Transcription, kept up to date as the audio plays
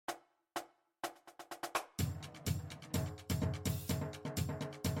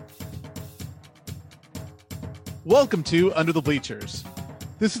Welcome to Under the Bleachers.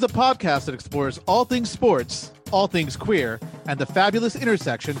 This is a podcast that explores all things sports, all things queer, and the fabulous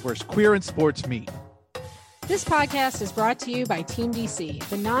intersection where queer and sports meet. This podcast is brought to you by Team DC,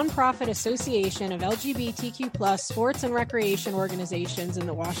 the nonprofit association of LGBTQ+ sports and recreation organizations in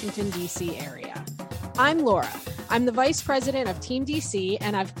the Washington, D.C. area. I'm Laura. I'm the vice president of Team DC,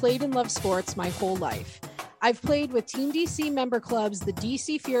 and I've played and loved sports my whole life. I've played with Team DC member clubs, the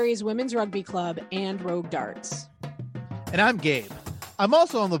DC Furies Women's Rugby Club, and Rogue Darts. And I'm Gabe. I'm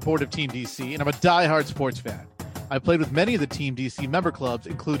also on the board of Team DC, and I'm a diehard sports fan. I played with many of the Team DC member clubs,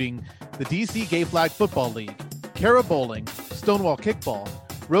 including the DC Gay Flag Football League, Cara Bowling, Stonewall Kickball,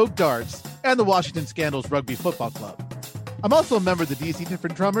 Rogue Darts, and the Washington Scandals Rugby Football Club. I'm also a member of the DC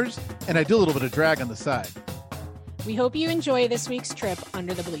Different Drummers, and I do a little bit of drag on the side. We hope you enjoy this week's trip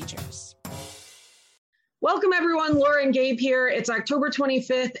under the bleachers. Welcome everyone, Laura and Gabe here. It's October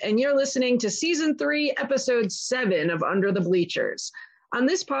 25th and you're listening to Season 3, Episode 7 of Under the Bleachers. On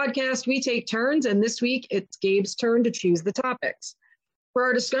this podcast, we take turns and this week it's Gabe's turn to choose the topics. For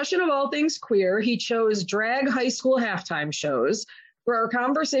our discussion of all things queer, he chose drag high school halftime shows. For our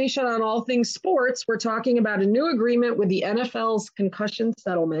conversation on all things sports, we're talking about a new agreement with the NFL's concussion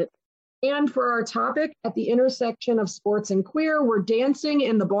settlement. And for our topic at the intersection of sports and queer, we're dancing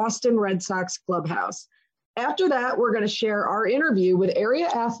in the Boston Red Sox clubhouse. After that, we're going to share our interview with area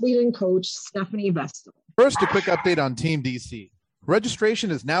athlete and coach Stephanie Vestal. First, a quick update on Team DC.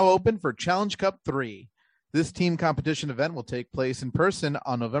 Registration is now open for Challenge Cup 3. This team competition event will take place in person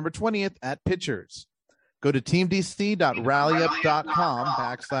on November 20th at Pitchers. Go to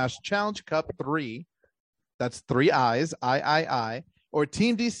teamdc.rallyup.com/Challenge Cup 3. That's 3 I's, I, or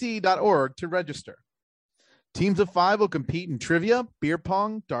teamdc.org to register. Teams of 5 will compete in trivia, beer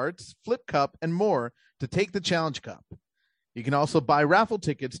pong, darts, flip cup, and more to take the Challenge Cup. You can also buy raffle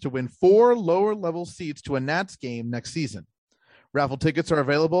tickets to win 4 lower-level seats to a Nats game next season. Raffle tickets are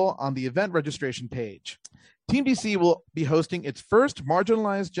available on the event registration page. Team DC will be hosting its first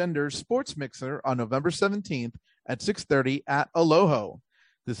marginalized gender sports mixer on November 17th at 6:30 at Aloho.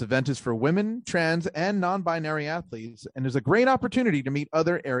 This event is for women, trans, and non-binary athletes and is a great opportunity to meet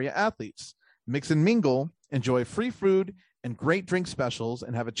other area athletes, mix and mingle, enjoy free food and great drink specials,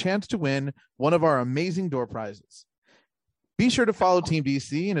 and have a chance to win one of our amazing door prizes. Be sure to follow Team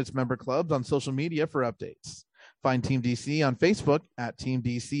DC and its member clubs on social media for updates. Find Team DC on Facebook at Team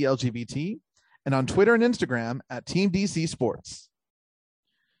DC LGBT and on Twitter and Instagram at Team DC Sports.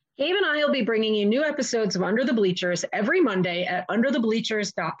 Gabe and I will be bringing you new episodes of Under the Bleachers every Monday at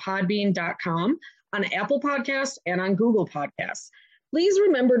underthebleachers.podbean.com, on Apple Podcasts, and on Google Podcasts. Please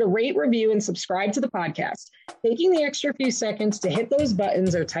remember to rate, review, and subscribe to the podcast. Taking the extra few seconds to hit those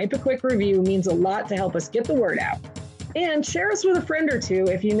buttons or type a quick review means a lot to help us get the word out. And share us with a friend or two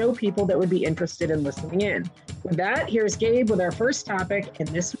if you know people that would be interested in listening in. With that, here's Gabe with our first topic in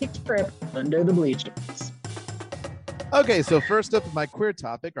this week's trip under the bleachers. Okay, so first up, my queer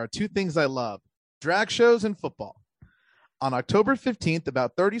topic are 2 things I love: drag shows and football. On October 15th,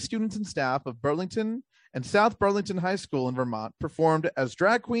 about 30 students and staff of Burlington and South Burlington High School in Vermont performed as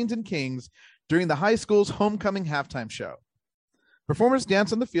drag queens and kings during the high school's homecoming halftime show. Performers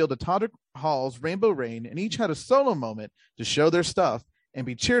danced on the field to Todd Hall's Rainbow Rain, and each had a solo moment to show their stuff and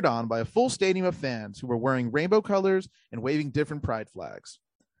be cheered on by a full stadium of fans who were wearing rainbow colors and waving different pride flags.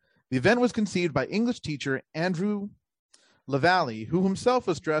 The event was conceived by English teacher Andrew LaValle, who himself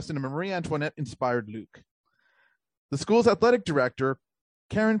was dressed in a Marie Antoinette-inspired look. The school's athletic director,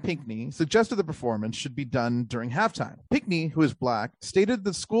 Karen Pinckney, suggested the performance should be done during halftime. Pinckney, who is Black, stated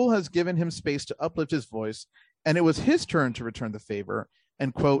the school has given him space to uplift his voice, and it was his turn to return the favor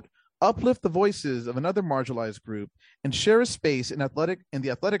and, quote, uplift the voices of another marginalized group and share a space in the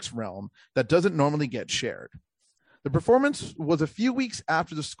athletics realm that doesn't normally get shared. The performance was a few weeks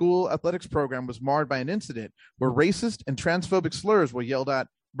after the school athletics program was marred by an incident where racist and transphobic slurs were yelled at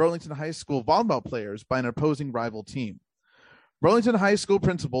Burlington High School volleyball players by an opposing rival team. Burlington High School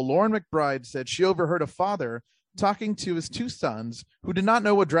principal Lauren McBride said she overheard a father talking to his 2 sons who did not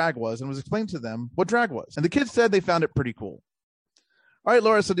know what drag was and was explaining to them what drag was. And the kids said they found it pretty cool. All right,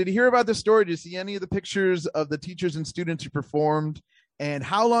 Laura, so did you hear about this story? Did you see any of the pictures of the teachers and students who performed? And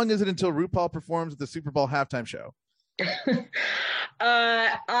how long is it until RuPaul performs at the Super Bowl halftime show?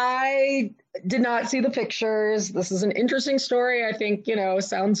 I did not see the pictures. This is an interesting story. I think,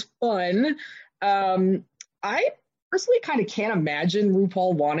 sounds fun. I personally kind of can't imagine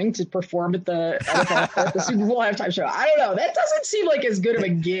RuPaul wanting to perform at the Super Bowl halftime show. I don't know. That doesn't seem like as good of a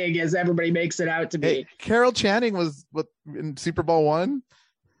gig as everybody makes it out to be. Hey, Carol Channing was in Super Bowl 1.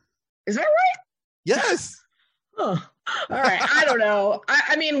 Is that right? Yes. Oh, all right. I don't know.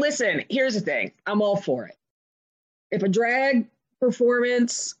 I mean, listen, here's the thing. I'm all for it. if a drag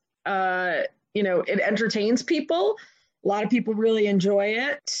performance, it entertains people, a lot of people really enjoy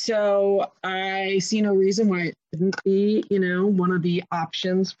it. So I see no reason why it shouldn't be, one of the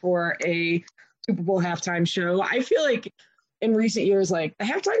options for a Super Bowl halftime show. I feel like in recent years, like the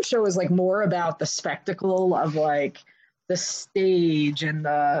halftime show is like more about the spectacle of like the stage and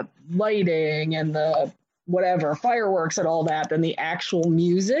the lighting and the whatever fireworks and all that than the actual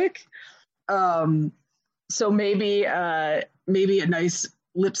music. So maybe a nice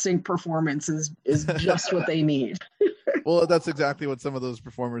lip sync performance is just what they need. Well, that's exactly what some of those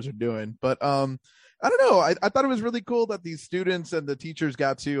performers are doing. But I don't know. I thought it was really cool that these students and the teachers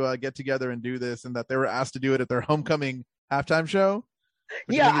got to get together and do this, and that they were asked to do it at their homecoming halftime show.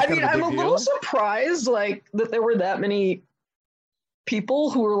 Yeah, I'm a little surprised like that there were that many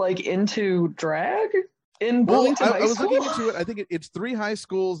people who were like into drag in Burlington High School. I was looking into it. I think it's 3 high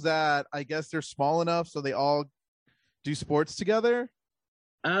schools that I guess they're small enough so they all do sports together.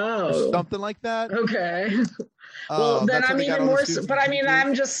 Oh, or something like that. Okay. Well, then I'm even more, but I mean,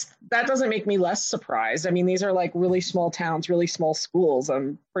 that doesn't make me less surprised. I mean, these are like really small towns, really small schools.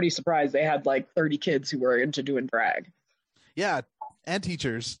 I'm pretty surprised they had like 30 kids who were into doing drag. Yeah. And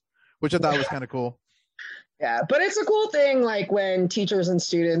teachers, which I thought was kind of cool. Yeah. But it's a cool thing, like when teachers and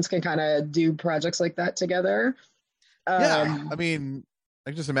students can kind of do projects like that together. Yeah. I mean, I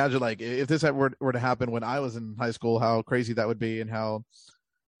can just imagine like if this were to happen when I was in high school, how crazy that would be and how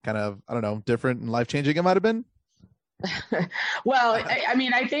kind of, I don't know, different and life-changing it might have been. Well, I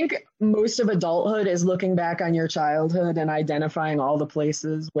mean, I think most of adulthood is looking back on your childhood and identifying all the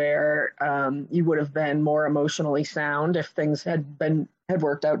places where you would have been more emotionally sound if things had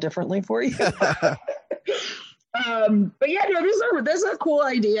worked out differently for you. But yeah, no, this is a cool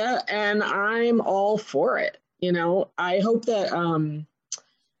idea, and I'm all for it. I hope that.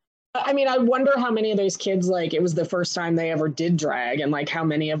 I mean, I wonder how many of those kids, like, it was the first time they ever did drag, and like how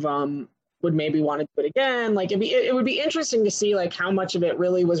many of them would maybe want to do it again. Like, it would be interesting to see like how much of it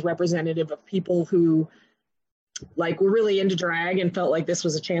really was representative of people who like were really into drag and felt like this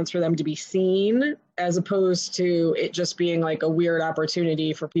was a chance for them to be seen, as opposed to it just being like a weird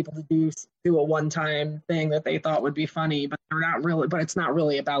opportunity for people to do a one-time thing that they thought would be funny, but it's not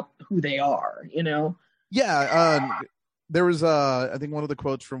really about who they are, Yeah. There was, I think, one of the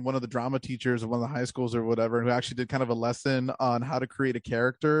quotes from one of the drama teachers of one of the high schools or whatever, who actually did kind of a lesson on how to create a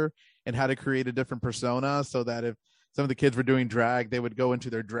character and how to create a different persona, so that if some of the kids were doing drag, they would go into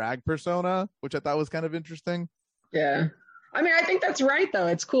their drag persona, which I thought was kind of interesting. Yeah. I mean, I think that's right, though.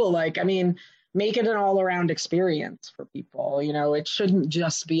 It's cool. Like, I mean, make it an all-around experience for people. It shouldn't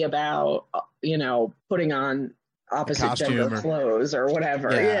just be about, putting on opposite gender clothes or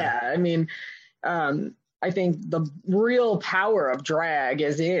whatever. Yeah. I mean, I think the real power of drag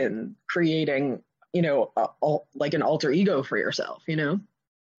is in creating, like an alter ego for yourself,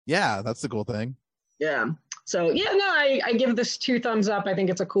 Yeah, that's the cool thing. Yeah. So, yeah, no, I give this 2 thumbs up. I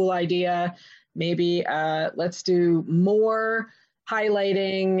think it's a cool idea. Maybe let's do more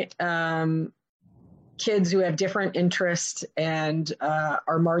highlighting kids who have different interests and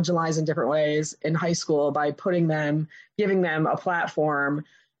are marginalized in different ways in high school by giving them a platform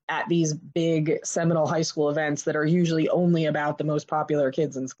at these big seminal high school events that are usually only about the most popular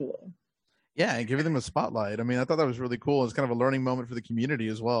kids in school. Yeah, and giving them a spotlight. I mean, I thought that was really cool. It's kind of a learning moment for the community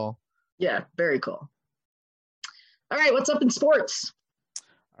as well. Yeah, very cool. All right, what's up in sports?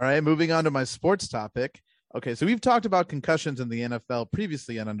 All right, moving on to my sports topic. Okay, so we've talked about concussions in the NFL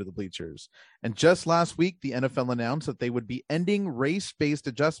previously on Under the Bleachers. And just last week, the NFL announced that they would be ending race-based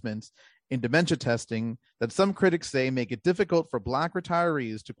adjustments in dementia testing that some critics say make it difficult for Black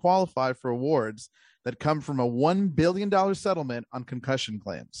retirees to qualify for awards that come from a $1 billion settlement on concussion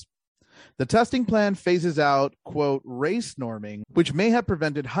claims. The testing plan phases out, quote, race norming, which may have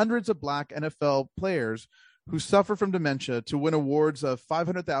prevented hundreds of Black NFL players who suffer from dementia to win awards of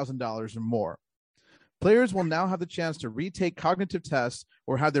 $500,000 or more. Players will now have the chance to retake cognitive tests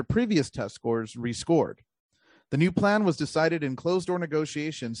or have their previous test scores rescored. The new plan was decided in closed-door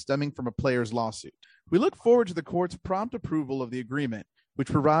negotiations stemming from a player's lawsuit. We look forward to the court's prompt approval of the agreement,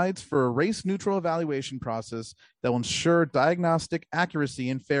 which provides for a race-neutral evaluation process that will ensure diagnostic accuracy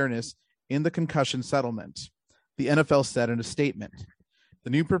and fairness in the concussion settlement, the NFL said in a statement. The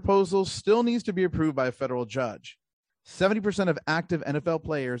new proposal still needs to be approved by a federal judge. 70% of active NFL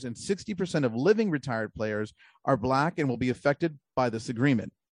players and 60% of living retired players are Black and will be affected by this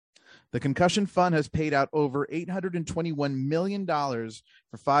agreement. The concussion fund has paid out over $821 million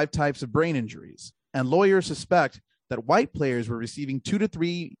for 5 types of brain injuries, and lawyers suspect that white players were receiving 2 to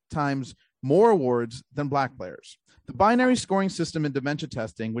 3 times more awards than Black players. The binary scoring system in dementia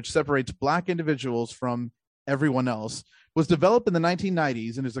testing, which separates Black individuals from everyone else, was developed in the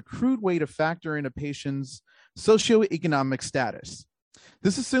 1990s and is a crude way to factor in a patient's socioeconomic status.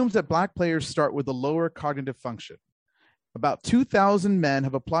 This assumes that Black players start with a lower cognitive function. About 2,000 men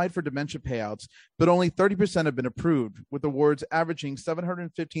have applied for dementia payouts, but only 30% have been approved, with awards averaging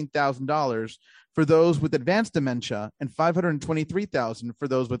 $715,000 for those with advanced dementia and $523,000 for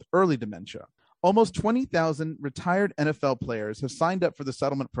those with early dementia. Almost 20,000 retired NFL players have signed up for the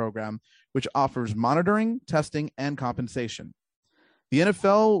settlement program, which offers monitoring, testing, and compensation. The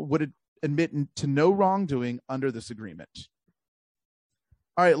NFL would admit to no wrongdoing under this agreement.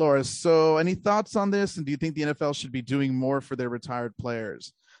 All right, Laura, so any thoughts on this? And do you think the NFL should be doing more for their retired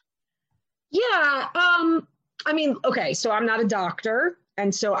players? Yeah. I mean, okay, so I'm not a doctor,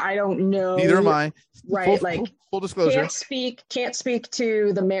 and so I don't know. Neither am I. Right. Full disclosure. Can't speak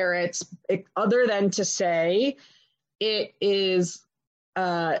to the merits other than to say it is,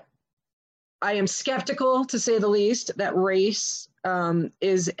 I am skeptical, to say the least, that race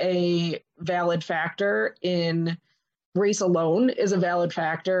is a valid factor in race alone is a valid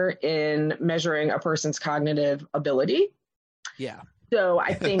factor in measuring a person's cognitive ability. Yeah. So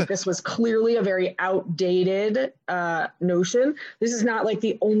I think this was clearly a very outdated notion. This is not like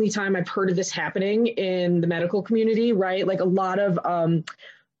the only time I've heard of this happening in the medical community, right? Like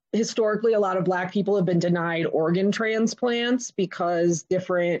historically, a lot of Black people have been denied organ transplants because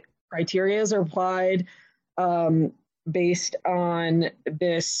different criteria are applied based on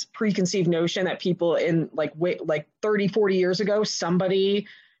this preconceived notion that people in like 30, 40 years ago, somebody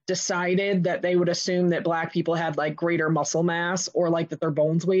decided that they would assume that Black people had like greater muscle mass or like that their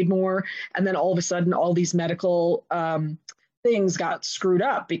bones weighed more. And then all of a sudden, all these medical things got screwed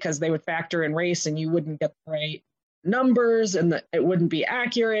up because they would factor in race and you wouldn't get the right numbers and it wouldn't be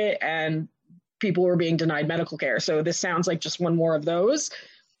accurate and people were being denied medical care. So this sounds like just one more of those.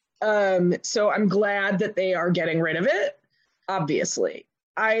 So I'm glad that they are getting rid of it, obviously.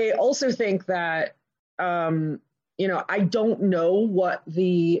 I also think that, I don't know what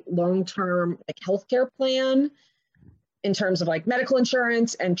the long-term healthcare plan in terms of like medical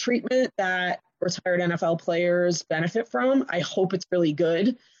insurance and treatment that retired NFL players benefit from. I hope it's really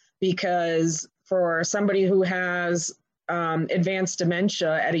good because for somebody who has advanced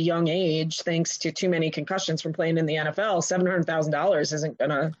dementia at a young age, thanks to too many concussions from playing in the NFL, $700,000 isn't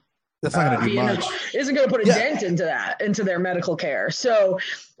going to That's not going to do much. Isn't going to put a dent into their medical care. So,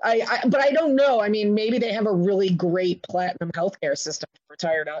 but I don't know. I mean, maybe they have a really great platinum healthcare system for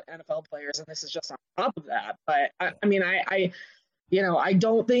retired NFL players, and this is just on top of that. But I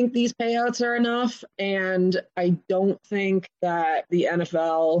don't think these payouts are enough, and I don't think that the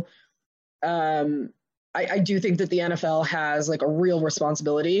NFL. I do think that the NFL has like a real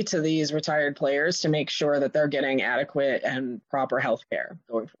responsibility to these retired players to make sure that they're getting adequate and proper health care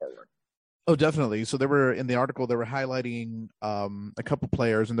going forward. Oh, definitely. So in the article, they were highlighting a couple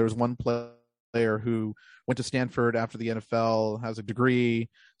players, and there was one player who went to Stanford after the NFL, has a degree,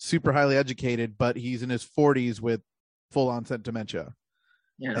 super highly educated, but he's in his 40s with full onset dementia.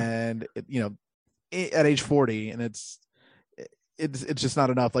 Yeah. And, at age 40, and it's just not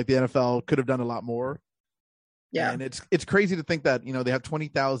enough. Like the NFL could have done a lot more. Yeah. And it's crazy to think that, they have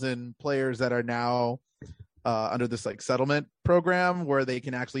 20,000 players that are now under this like settlement program where they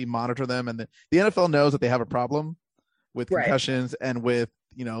can actually monitor them. And the NFL knows that they have a problem with concussions and with,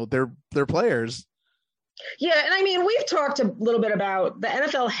 their players. Yeah. And I mean, we've talked a little bit about the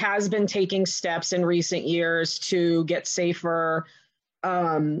NFL has been taking steps in recent years to get safer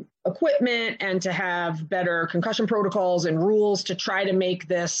equipment and to have better concussion protocols and rules to try to make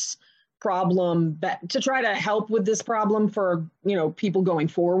this problem, to try to help with this problem for, people going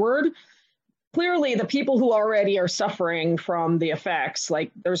forward. Clearly, the people who already are suffering from the effects,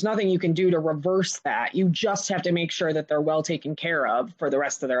 like there's nothing you can do to reverse that. You just have to make sure that they're well taken care of for the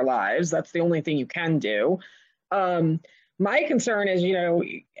rest of their lives. That's the only thing you can do. My concern is,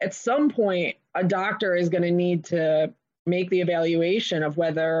 at some point, a doctor is going to need to make the evaluation of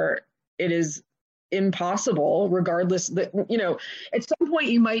whether it is impossible, regardless that, at some point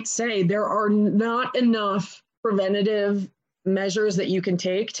you might say there are not enough preventative measures that you can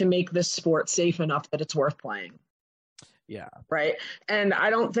take to make this sport safe enough that it's worth playing. Yeah. Right. And I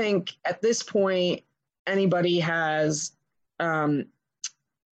don't think at this point anybody has made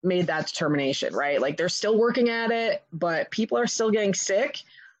that determination, right? Like they're still working at it, but people are still getting sick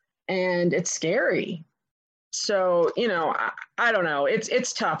and it's scary. So, I don't know.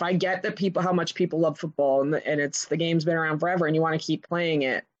 It's tough. I get that how much people love football and the game's been around forever and you want to keep playing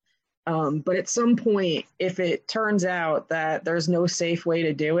it. But at some point, if it turns out that there's no safe way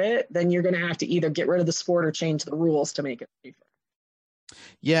to do it, then you're going to have to either get rid of the sport or change the rules to make it safer.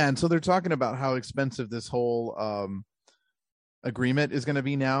 Yeah, and so they're talking about how expensive this whole agreement is going to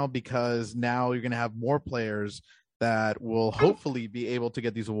be now, because now you're going to have more players that will hopefully be able to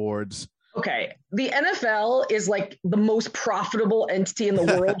get these awards. Okay, the NFL is like the most profitable entity in the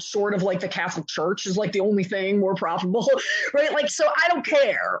world, sort of like the Catholic Church is like the only thing more profitable, right? Like, so I don't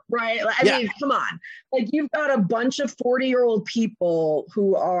care, right? I mean, come on. Like, you've got a bunch of 40-year-old people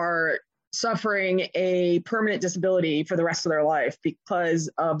who are suffering a permanent disability for the rest of their life because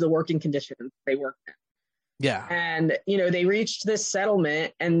of the working conditions they work in. Yeah. And, they reached this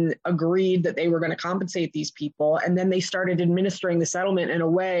settlement and agreed that they were going to compensate these people. And then they started administering the settlement in a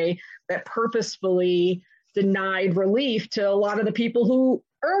way that purposefully denied relief to a lot of the people who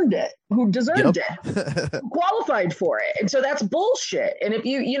earned it, who deserved it, who qualified for it. And so that's bullshit. And if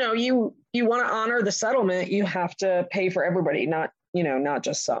you want to honor the settlement, you have to pay for everybody, not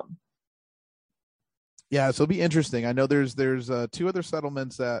just some. Yeah. So it'll be interesting. I know there's two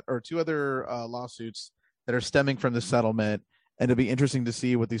other lawsuits that are stemming from the settlement, and it'll be interesting to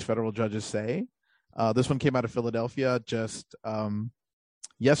see what these federal judges say. This one came out of Philadelphia just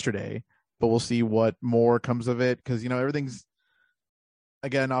yesterday, but we'll see what more comes of it, because everything's,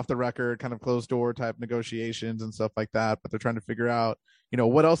 again, off the record, kind of closed door type negotiations and stuff like that, but they're trying to figure out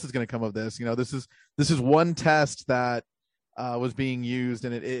what else is going to come of this. This is one test that was being used,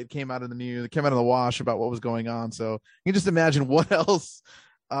 and it came out of the news, it came out of the wash about what was going on. So you can just imagine what else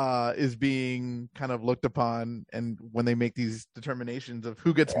is being kind of looked upon, and when they make these determinations of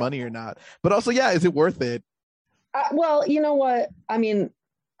who gets money or not. But also, is it worth it? Well, you know what? I mean,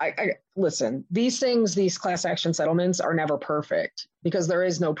 I listen, these class action settlements are never perfect, because there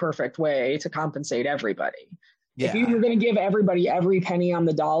is no perfect way to compensate everybody. Yeah. If you were going to give everybody every penny on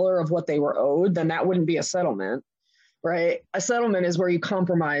the dollar of what they were owed, then that wouldn't be a settlement, right? A settlement is where you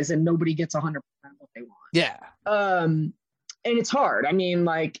compromise and nobody gets 100% what they want. Yeah. And it's hard. I mean,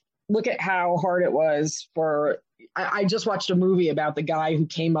 like, look at how hard it was I just watched a movie about the guy who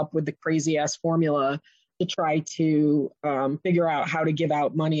came up with the crazy ass formula to try to figure out how to give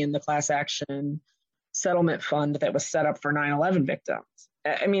out money in the class action settlement fund that was set up for 9/11 victims.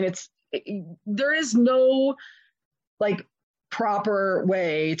 I mean, there is no like proper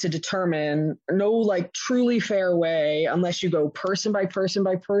way to determine, no like truly fair way, unless you go person by person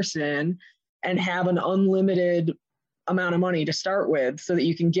by person and have an unlimited amount of money to start with, so that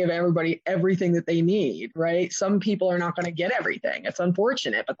you can give everybody everything that they need, right? Some people are not going to get everything. It's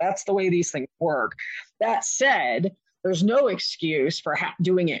unfortunate, but that's the way these things work. That said, there's no excuse for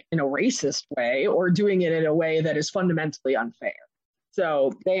doing it in a racist way or doing it in a way that is fundamentally unfair.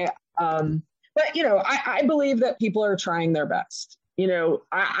 So but I believe that people are trying their best.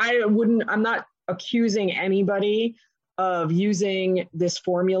 I'm not accusing anybody of using this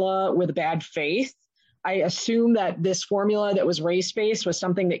formula with bad faith. I assume that this formula that was race-based was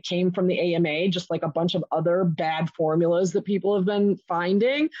something that came from the AMA, just like a bunch of other bad formulas that people have been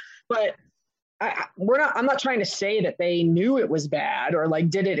finding. But I'm not trying to say that they knew it was bad or like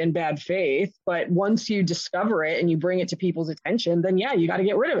did it in bad faith. But once you discover it and you bring it to people's attention, then you got to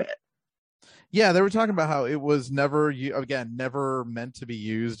get rid of it. Yeah, they were talking about how it was never meant to be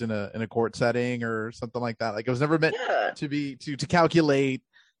used in a court setting or something like that. Like, it was never meant to be to calculate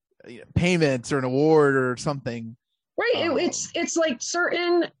payments or an award or something, right? It's like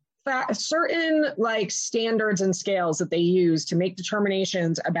certain like standards and scales that they use to make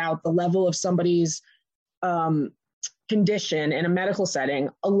determinations about the level of somebody's condition in a medical setting.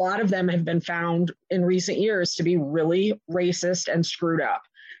 A lot of them have been found in recent years to be really racist and screwed up.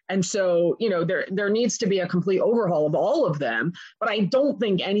 And so, there needs to be a complete overhaul of all of them. But I don't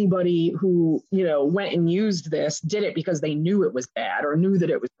think anybody who, went and used this did it because they knew it was bad or knew that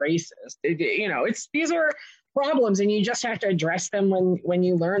it was racist. These are problems, and you just have to address them when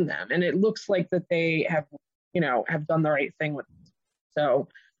you learn them. And it looks like that they have done the right thing with it. So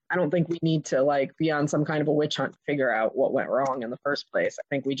I don't think we need to like be on some kind of a witch hunt to figure out what went wrong in the first place. I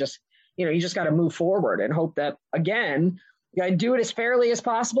think we just, you just got to move forward and hope that, again, you got to do it as fairly as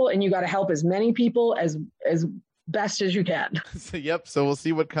possible, and you got to help as many people as best as you can. So we'll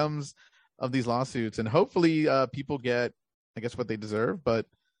see what comes of these lawsuits, and hopefully people get, I guess, what they deserve, but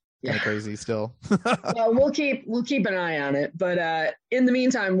kind of crazy still. Well, we'll keep an eye on it. But in the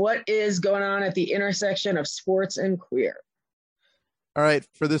meantime, what is going on at the intersection of sports and queer? All right,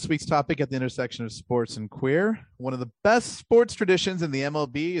 for this week's topic at the intersection of sports and queer, one of the best sports traditions in the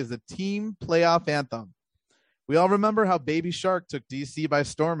MLB is the team playoff anthem. We all remember how Baby Shark took DC by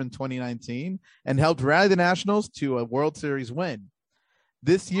storm in 2019 and helped rally the Nationals to a World Series win.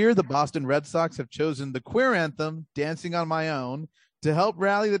 This year, the Boston Red Sox have chosen the queer anthem, Dancing on My Own, to help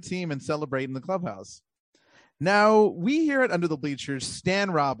rally the team and celebrate in the clubhouse. Now, we here at Under the Bleachers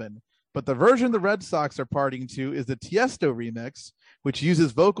stan Robin, but the version the Red Sox are partying to is the Tiesto remix, which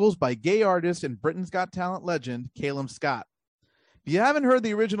uses vocals by gay artist and Britain's Got Talent legend, Calum Scott. If you haven't heard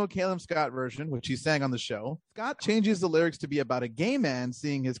the original Calum Scott version, which he sang on the show, Scott changes the lyrics to be about a gay man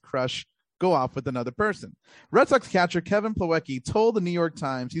seeing his crush go off with another person. Red Sox catcher Kevin Plawecki told the New York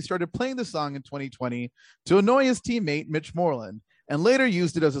Times he started playing the song in 2020 to annoy his teammate Mitch Moreland, and later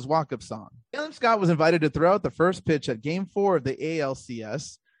used it as his walk-up song. Calum Scott was invited to throw out the first pitch at Game 4 of the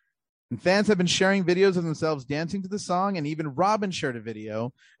ALCS, and fans have been sharing videos of themselves dancing to the song, and even Robin shared a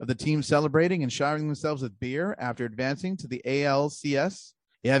video of the team celebrating and showering themselves with beer after advancing to the ALCS.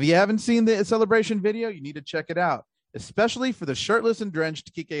 Yeah, if you haven't seen the celebration video, you need to check it out, especially for the shirtless and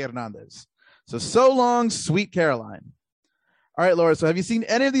drenched Kike Hernandez. So long, sweet Caroline. All right, Laura, so have you seen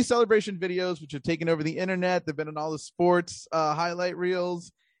any of these celebration videos which have taken over the internet? They've been in all the sports highlight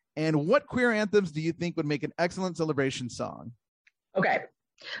reels. And what queer anthems do you think would make an excellent celebration song? Okay.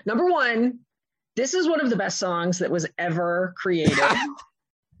 Number one, this is one of the best songs that was ever created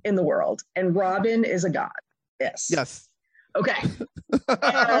in the world. And Robin is a god. Yes. Okay.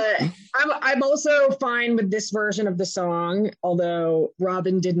 I'm also fine with this version of the song, although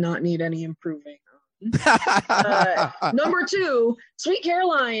Robin did not need any improving. Number two, Sweet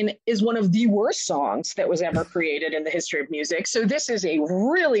Caroline is one of the worst songs that was ever created in the history of music. So this is a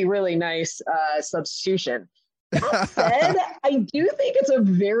really, really nice substitution. That said, I do think it's a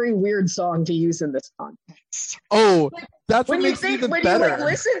very weird song to use in this context. Oh, that's what makes it even better. When you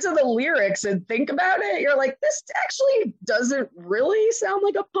listen to the lyrics and think about it, you're like, this actually doesn't really sound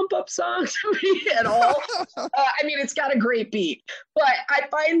like a pump-up song to me at all. I mean, it's got a great beat, but I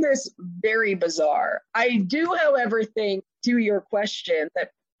find this very bizarre. I do, however, think, to your question,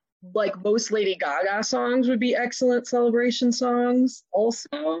 that like most Lady Gaga songs would be excellent celebration songs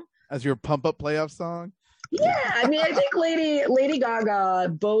also. As your pump-up playoff song? Yeah, I mean, I think Lady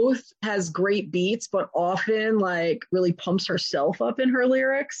Gaga both has great beats, but often like really pumps herself up in her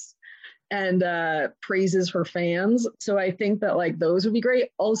lyrics and praises her fans. So I think that like those would be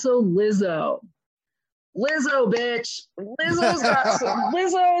great. Also, Lizzo, bitch.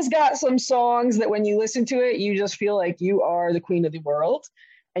 Lizzo's got some songs that when you listen to it, you just feel like you are the queen of the world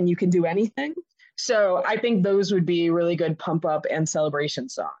and you can do anything. So I think those would be really good pump up and celebration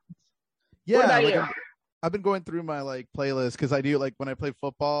songs. Yeah. What about you? I've been going through my like playlist because I do like when I play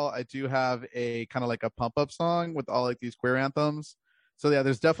football, I do have a kind of like a pump up song with all like these queer anthems. So yeah,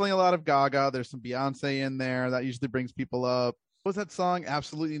 there's definitely a lot of Gaga. There's some Beyonce in there that usually brings people up. What was that song?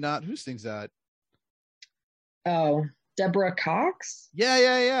 Absolutely Not. Who sings that? Oh, Deborah Cox. Yeah.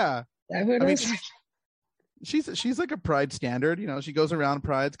 Is that who it is? She's like a Pride standard. You know, she goes around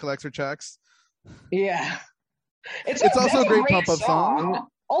Prides, collects her checks. Yeah, it's also a great pump up song.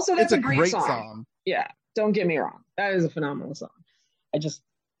 Also, that's it's a great song. Yeah. Don't get me wrong. That is a phenomenal song. I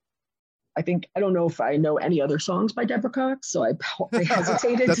don't know if I know any other songs by Deborah Cox, so I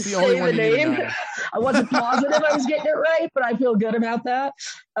hesitated to say the name. I wasn't positive I was getting it right, but I feel good about that.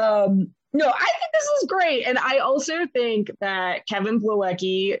 No, I think this is great. And I also think that Kevin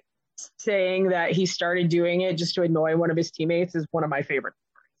Plawecki saying that he started doing it just to annoy one of his teammates is one of my favorite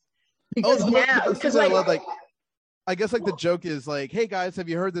stories. Because I guess like the joke is like, hey guys, have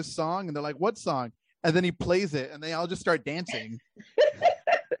you heard this song? And they're like, what song? And then he plays it and they all just start dancing.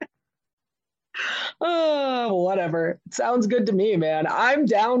 Oh, whatever. Sounds good to me, man. I'm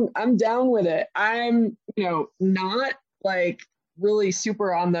down with it. I'm, not like really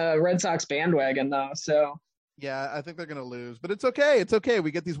super on the Red Sox bandwagon though. So yeah, I think they're gonna lose, but it's okay. It's okay. We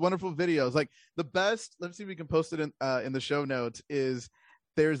get these wonderful videos. Like the best, let's see if we can post it in the show notes, is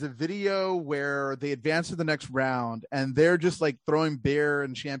there's a video where they advance to the next round and they're just like throwing beer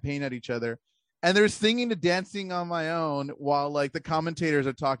and champagne at each other. And they're singing to Dancing on My Own while like the commentators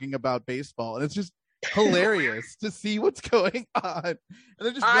are talking about baseball. And it's just hilarious to see what's going on. And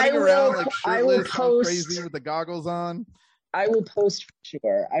they're just running around like shirtless and crazy with the goggles on. I will post for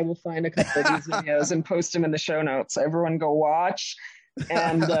sure. I will find a couple of these videos and post them in the show notes. Everyone go watch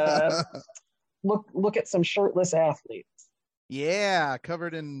and look at some shirtless athletes. Yeah,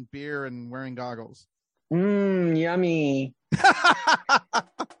 covered in beer and wearing goggles. Yummy.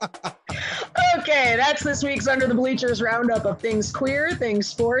 Okay, that's this week's Under the Bleachers roundup of things queer, things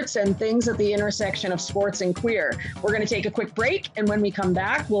sports, and things at the intersection of sports and queer. We're going to take a quick break, and when we come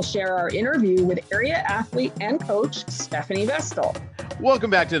back, we'll share our interview with area athlete and coach Stephanie Vestal.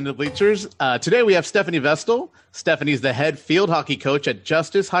 Welcome back to Under the Bleachers. Today we have Stephanie Vestal. Stephanie's the head field hockey coach at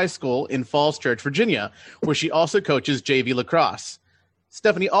Justice High School in Falls Church, Virginia, where she also coaches JV lacrosse.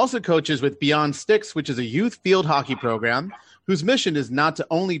 Stephanie also coaches with Beyond Sticks, which is a youth field hockey program, whose mission is not to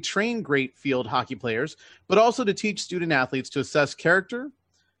only train great field hockey players, but also to teach student athletes to assess character,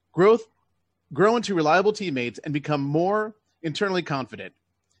 grow into reliable teammates, and become more internally confident.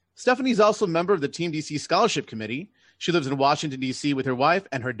 Stephanie's also a member of the Team DC Scholarship Committee. She lives in Washington, D.C. with her wife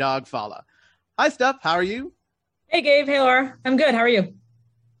and her dog, Fala. Hi, Steph. How are you? Hey, Gabe. Hey, Laura. I'm good. How are you?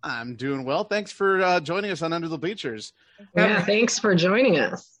 I'm doing well. Thanks for joining us on Under the Bleachers. Yeah, thanks for joining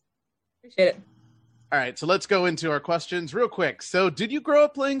us. Appreciate it. All right, so let's go into our questions real quick. So did you grow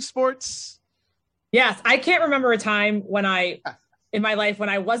up playing sports? Yes. I can't remember a time in my life when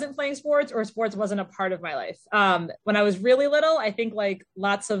I wasn't playing sports or sports wasn't a part of my life. When I was really little, I think like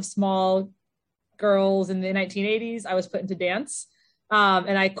lots of small girls in the 1980s, I was put into dance.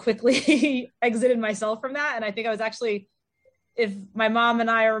 And I quickly exited myself from that. And I think I was actually, if my mom and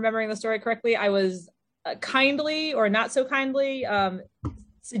I are remembering the story correctly, I was kindly or not so kindly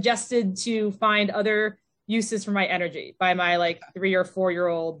suggested to find other uses for my energy by my like 3 or 4 year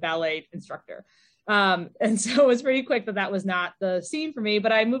old ballet instructor. And so it was pretty quick that was not the scene for me,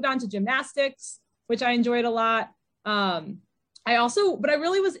 but I moved on to gymnastics, which I enjoyed a lot. But I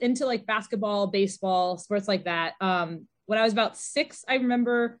really was into like basketball, baseball, sports like that. When I was about 6, I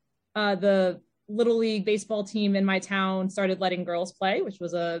remember the Little League baseball team in my town started letting girls play, which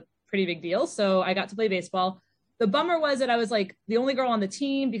was a pretty big deal. So I got to play baseball. The bummer was that I was like the only girl on the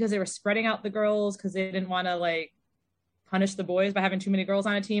team because they were spreading out the girls because they didn't want to like punish the boys by having too many girls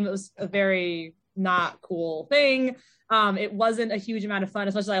on a team. It was a very not cool thing. It wasn't a huge amount of fun,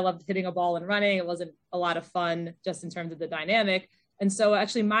 especially I loved hitting a ball and running. It wasn't a lot of fun just in terms of the dynamic. And so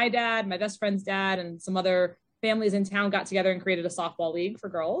actually my dad, my best friend's dad, and some other families in town got together and created a softball league for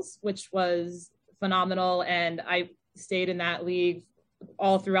girls, which was phenomenal. And I stayed in that league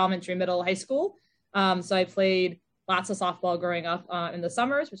all through elementary, middle, high school. So I played lots of softball growing up in the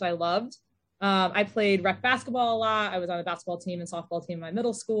summers, which I loved. I played rec basketball a lot. I was on the basketball team and softball team in my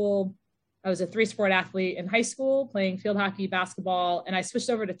middle school. I was a 3-sport athlete in high school, playing field hockey, basketball, and I switched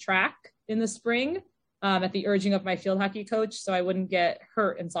over to track in the spring at the urging of my field hockey coach, so I wouldn't get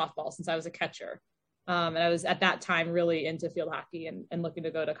hurt in softball since I was a catcher. And I was at that time really into field hockey and looking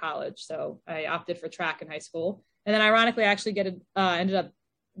to go to college. So I opted for track in high school. And then ironically, I actually ended up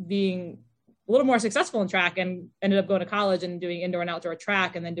being a little more successful in track and ended up going to college and doing indoor and outdoor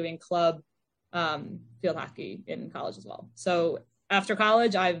track and then doing club field hockey in college as well. So after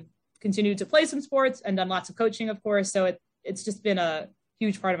college, I've continued to play some sports and done lots of coaching, of course. So it's just been a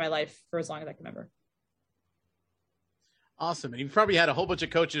huge part of my life for as long as I can remember. Awesome. And you've probably had a whole bunch of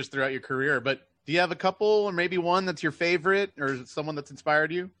coaches throughout your career, but do you have a couple or maybe one that's your favorite or someone that's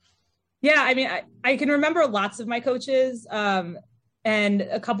inspired you? Yeah, I mean, I can remember lots of my coaches and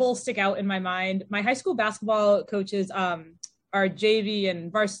a couple stick out in my mind. My high school basketball coaches, our JV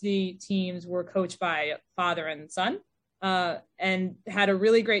and varsity teams were coached by father and son and had a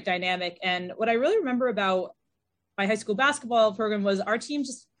really great dynamic. And what I really remember about my high school basketball program was our team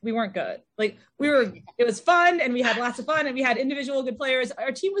we weren't good. Like it was fun and we had lots of fun and we had individual good players.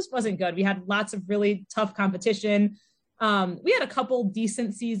 Our team wasn't good. We had lots of really tough competition. We had a couple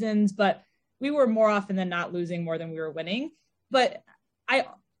decent seasons, but we were more often than not losing more than we were winning. But I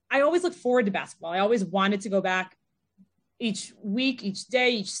always looked forward to basketball. I always wanted to go back each week, each day,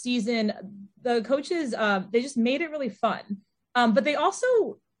 each season. The coaches, they just made it really fun. But they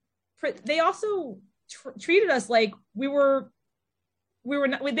also treated us like we were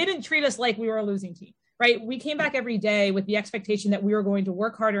not, they didn't treat us like we were a losing team, right? We came back every day with the expectation that we were going to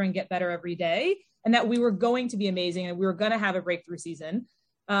work harder and get better every day, and that we were going to be amazing and we were going to have a breakthrough season.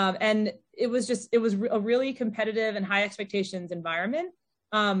 And it was a really competitive and high expectations environment.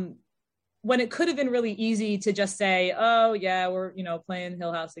 When it could have been really easy to just say, oh yeah, we're, playing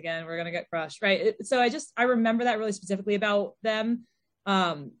Hill House again, we're going to get crushed. Right. So I remember that really specifically about them.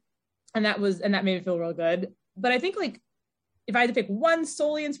 And that made me feel real good. But I think if I had to pick one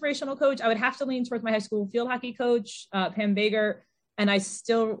solely inspirational coach, I would have to lean towards my high school field hockey coach, Pam Bager. And I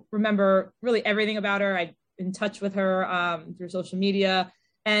still remember really everything about her. I'm in touch with her through social media,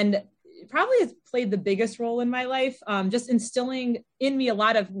 and it probably has played the biggest role in my life, just instilling in me a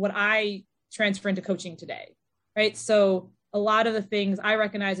lot of what I transfer into coaching today, right? So a lot of the things I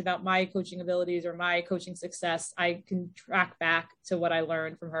recognize about my coaching abilities or my coaching success, I can track back to what I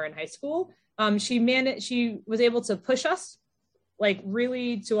learned from her in high school. She was able to push us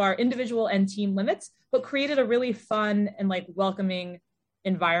really to our individual and team limits, but created a really fun and welcoming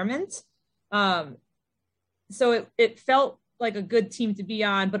environment. So it felt like a good team to be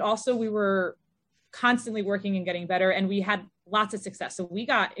on, but also we were constantly working and getting better, and we had lots of success. So we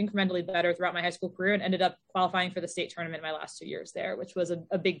got incrementally better throughout my high school career and ended up qualifying for the state tournament my last 2 years there, which was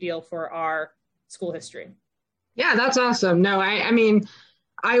a big deal for our school history. Yeah, that's awesome. No, I mean,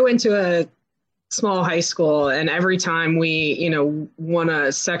 I went to a small high school, and every time we, won a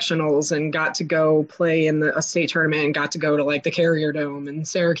sectionals and got to go play in a state tournament and got to go to like the Carrier Dome in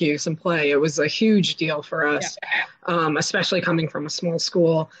Syracuse and play, it was a huge deal for us, especially coming from a small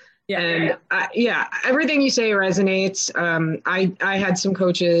school. Yeah. And everything you say resonates. I had some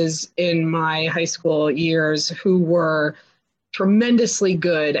coaches in my high school years who were tremendously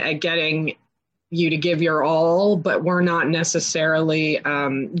good at getting you to give your all, but we're not necessarily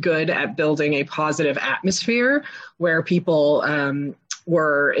good at building a positive atmosphere where people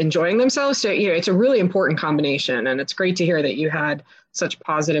were enjoying themselves. So, it's a really important combination, and it's great to hear that you had such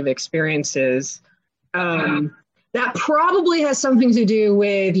positive experiences. That probably has something to do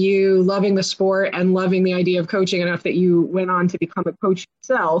with you loving the sport and loving the idea of coaching enough that you went on to become a coach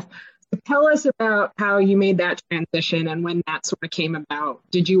yourself. Tell us about how you made that transition and when that sort of came about.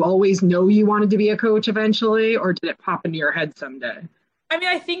 Did you always know you wanted to be a coach eventually, or did it pop into your head someday? I mean,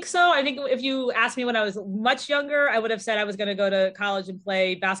 I think so. I think if you asked me when I was much younger, I would have said I was going to go to college and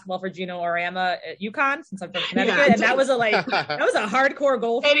play basketball for Gino Auriemma at UConn, since I'm from Connecticut, and that was a hardcore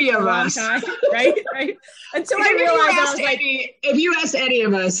goal for any of us, time, right? Until I realized, if you asked any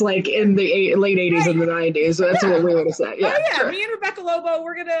of us, like in the late '80s and the '90s, that's what we would have said. Yeah, sure. Me and Rebecca Lobo,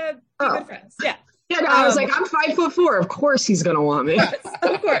 we're gonna be good friends. Yeah. Yeah, no, I was like, I'm 5'4". Of course he's going to want me.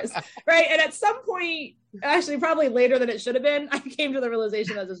 Of course. Right. And at some point, actually probably later than it should have been, I came to the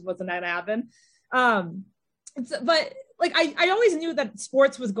realization that this wasn't going to happen. But like, I always knew that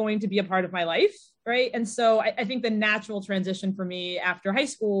sports was going to be a part of my life. Right. And so I think the natural transition for me after high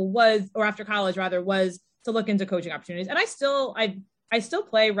school after college rather, was to look into coaching opportunities. And I still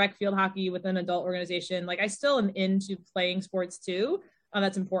play rec field hockey with an adult organization. Like I still am into playing sports too.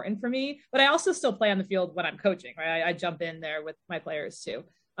 That's important for me, but I also still play on the field when I'm coaching, right? I jump in there with my players too.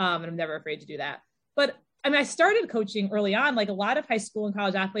 And I'm never afraid to do that. But I mean, I started coaching early on, like a lot of high school and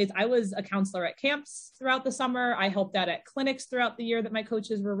college athletes. I was a counselor at camps throughout the summer. I helped out at clinics throughout the year that my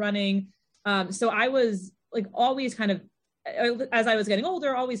coaches were running. So I was like always kind of, as I was getting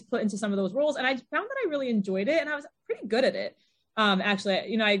older, always put into some of those roles. And I found that I really enjoyed it and I was pretty good at it.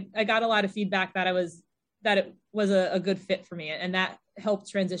 Actually, I got a lot of feedback that it was a good fit for me, and that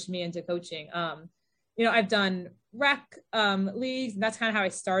helped transition me into coaching. I've done rec leagues, and that's kind of how I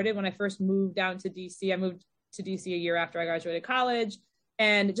started when I first moved down to DC. I moved to DC a year after I graduated college,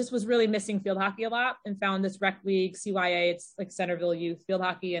 and just was really missing field hockey a lot, and found this rec league, CYA. It's like Centerville Youth Field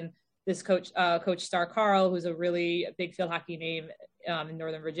Hockey, and this coach Star Carl, who's a really big field hockey name in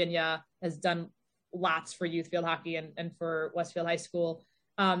Northern Virginia, has done lots for youth field hockey and for Westfield High School.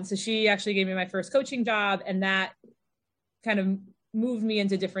 So she actually gave me my first coaching job, and that kind of moved me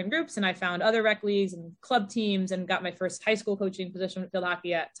into different groups. And I found other rec leagues and club teams and got my first high school coaching position with field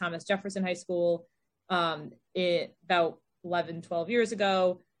hockey at Thomas Jefferson High School about 11, 12 years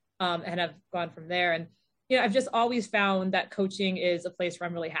ago. And I've gone from there. And, I've just always found that coaching is a place where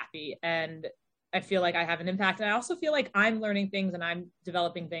I'm really happy. And I feel like I have an impact. And I also feel like I'm learning things and I'm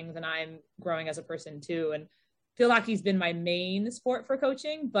developing things and I'm growing as a person too. And field hockey's been my main sport for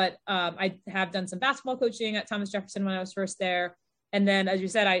coaching, but I have done some basketball coaching at Thomas Jefferson when I was first there. And then, as you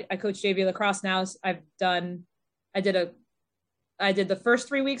said, I coach JV lacrosse now. I did the first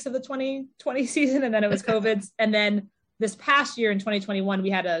 3 weeks of the 2020 season, and then it was COVID. And then this past year in 2021, we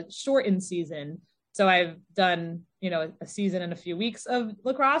had a shortened season. So I've done, a season and a few weeks of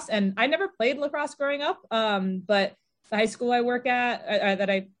lacrosse, and I never played lacrosse growing up. But the high school I work at, that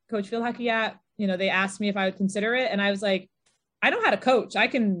I coach field hockey at, they asked me if I would consider it. And I was like, I know how to coach. I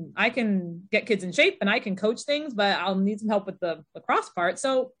can get kids in shape and I can coach things, but I'll need some help with the lacrosse part.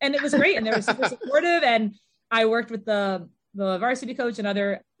 So, and it was great. And they were super supportive. And I worked with the varsity coach and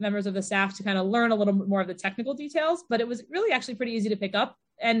other members of the staff to kind of learn a little bit more of the technical details, but it was really actually pretty easy to pick up.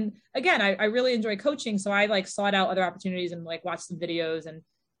 And again, I really enjoy coaching. So I sought out other opportunities and watched some videos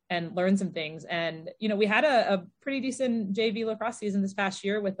and learned some things. And, we had a pretty decent JV lacrosse season this past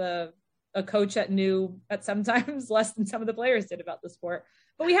year with a coach that knew at sometimes less than some of the players did about the sport,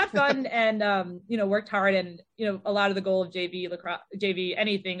 but we had fun and, worked hard. And, a lot of the goal of JV lacrosse, JV,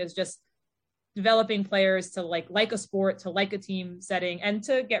 anything is just developing players to like a sport, to like a team setting, and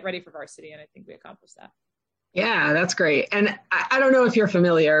to get ready for varsity. And I think we accomplished that. Yeah, that's great. And I don't know if you're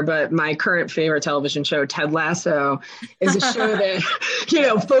familiar, but my current favorite television show, Ted Lasso, is a show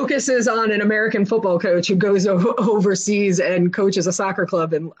that, focuses on an American football coach who goes overseas and coaches a soccer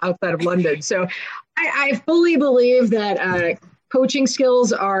club outside of London. So I fully believe that coaching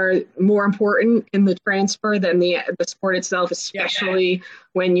skills are more important in the transfer than the sport itself, especially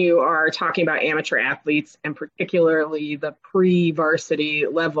when you are talking about amateur athletes and particularly the pre-varsity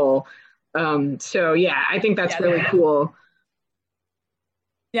level. So yeah, I think that's really cool.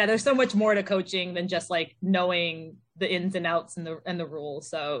 Yeah, there's so much more to coaching than just like knowing the ins and outs and the rules.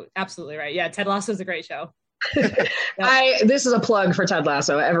 So absolutely right. Yeah, Ted Lasso is a great show. This is a plug for Ted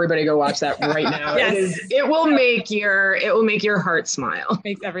Lasso. Everybody go watch that right now. Yes. It will make your heart smile.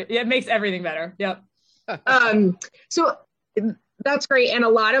 It makes everything better. Yep. So that's great. And a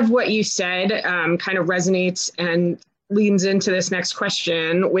lot of what you said kind of resonates and leans into this next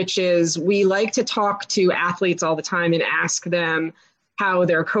question, which is we like to talk to athletes all the time and ask them how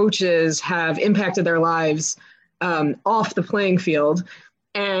their coaches have impacted their lives off the playing field.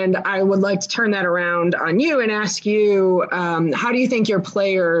 And I would like to turn that around on you and ask you, how do you think your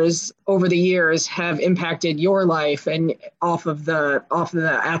players over the years have impacted your life and off of the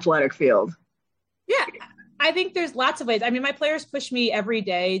athletic field? Yeah, I think there's lots of ways. I mean, my players push me every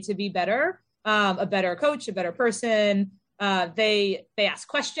day to be better, a better coach, a better person. They ask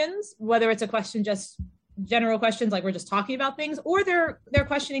questions, whether it's a question, just general questions, like we're just talking about things, or they're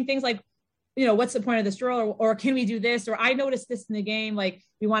questioning things like, you know, what's the point of this drill, or can we do this, or I noticed this in the game, like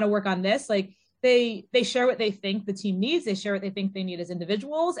we want to work on this. Like they share what they think the team needs, they share what they think they need as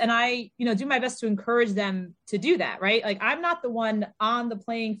individuals, and I, you know, do my best to encourage them to do that, right? Like I'm not the one on the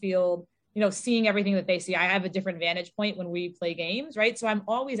playing field, you know, seeing everything that they see. I have a different vantage point when we play games, right? So I'm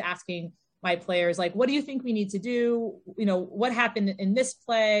always asking my players, like, what do you think we need to do? You know, what happened in this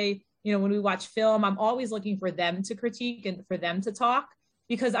play? You know, when we watch film, I'm always looking for them to critique and for them to talk,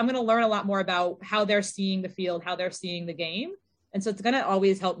 because I'm going to learn a lot more about how they're seeing the field, how they're seeing the game. And so it's going to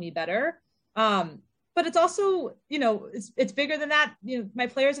always help me better. But it's also, you know, it's bigger than that. You know, my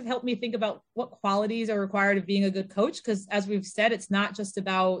players have helped me think about what qualities are required of being a good coach. Because as we've said, it's not just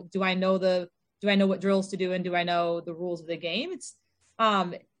about, do I know what drills to do and do I know the rules of the game? It's,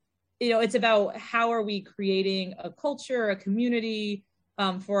 you know, it's about how are we creating a culture, a community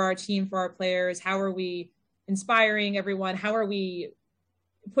for our team, for our players? How are we inspiring everyone? How are we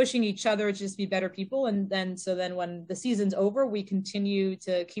pushing each other to just be better people? And then when the season's over, we continue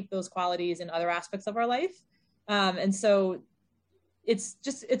to keep those qualities in other aspects of our life. And so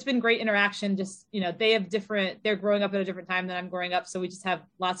it's been great interaction. Just, you know, they're growing up at a different time than I'm growing up. So we just have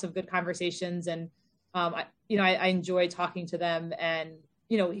lots of good conversations, and I enjoy talking to them and,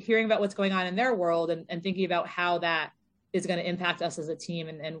 you know, hearing about what's going on in their world and thinking about how that is going to impact us as a team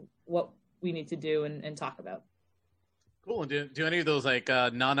and what we need to do and talk about. Cool. And do any of those like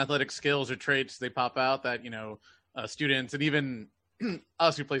non-athletic skills or traits, they pop out that, you know, students and even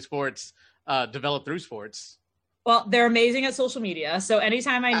us who play sports develop through sports? Well, they're amazing at social media. So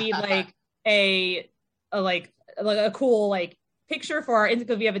anytime I need like a cool like picture for our,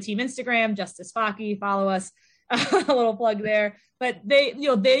 because we have a team Instagram, Justice Faki, follow us, a little plug there. But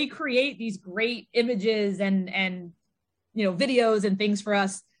they create these great images and you know, videos and things for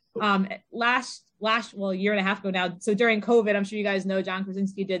us. A year and a half ago now. So during COVID, I'm sure you guys know, John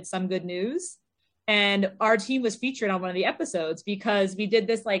Krasinski did Some Good News, and our team was featured on one of the episodes because we did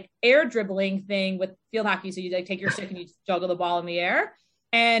this like air dribbling thing with field hockey. So you like take your stick and you juggle the ball in the air.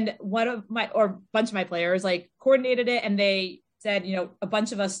 And a bunch of my players like coordinated it, and they said, you know, a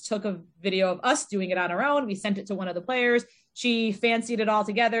bunch of us took a video of us doing it on our own. We sent it to one of the players. She fancied it all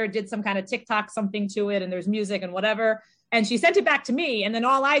together, did some kind of TikTok something to it, and there's music and whatever. And she sent it back to me. And then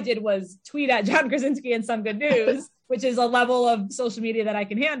all I did was tweet at John Krasinski and Some Good News, which is a level of social media that I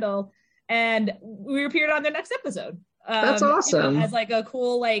can handle. And we appeared on their next episode. That's awesome. You know, as like a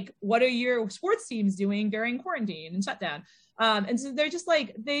cool, like, what are your sports teams doing during quarantine and shutdown? And so they're just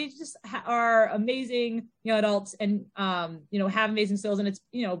like, they just are amazing, you know, adults and, you know, have amazing skills. And it's,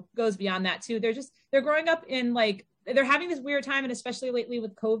 you know, goes beyond that too. They're growing up in like, they're having this weird time. And especially lately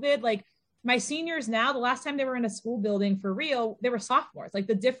with COVID, like, my seniors now, the last time they were in a school building for real, they were sophomores. Like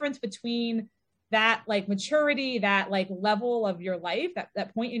the difference between that like maturity, that like level of your life,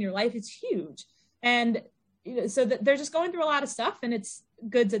 that point in your life is huge. And you know, so they're just going through a lot of stuff, and it's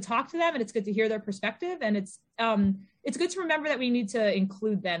good to talk to them and it's good to hear their perspective. And it's good to remember that we need to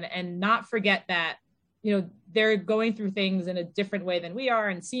include them and not forget that, you know, they're going through things in a different way than we are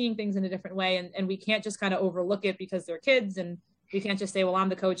and seeing things in a different way. And we can't just kind of overlook it because they're kids, and we can't just say, well, I'm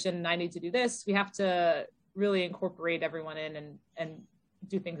the coach and I need to do this. We have to really incorporate everyone in and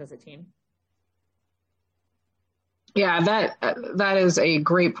do things as a team. Yeah, that is a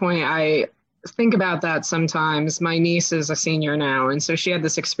great point. I think about that sometimes. My niece is a senior now, and so she had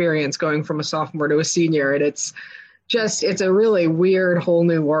this experience going from a sophomore to a senior, and it's a really weird whole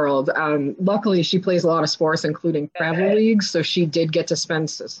new world. Luckily, she plays a lot of sports, including travel leagues, so she did get to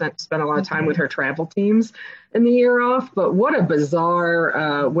spend a lot of time with her travel teams in the year off. But what a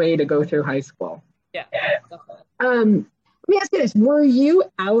bizarre way to go through high school. Yeah. Let me ask you this. Were you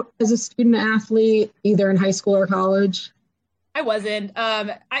out as a student athlete either in high school or college? I wasn't.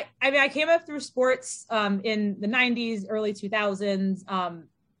 I mean, I came up through sports in the 90s, early 2000s.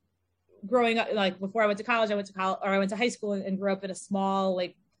 Growing up, like before I went to college, I went to high school and grew up in a small,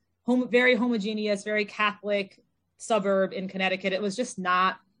 like very homogeneous, very Catholic suburb in Connecticut. It was just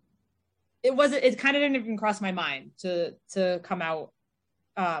not, it kind of didn't even cross my mind to come out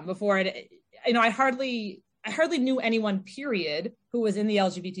before it. I hardly knew anyone, period, who was in the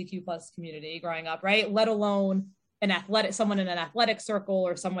LGBTQ plus community growing up, right? Let alone someone in an athletic circle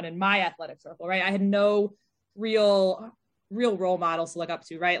or someone in my athletic circle, right? I had no real role models to look up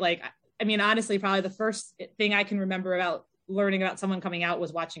to, right? Like, I mean, honestly, probably the first thing I can remember about learning about someone coming out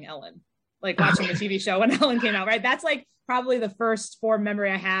was watching Ellen, like watching the TV show when Ellen came out, right? That's like probably the first form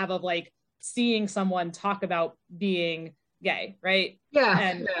memory I have of like seeing someone talk about being gay, right?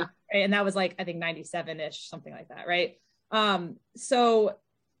 Yeah. And that was like, I think 97-ish, something like that, right? So,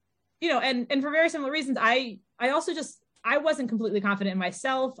 and for very similar reasons, I wasn't completely confident in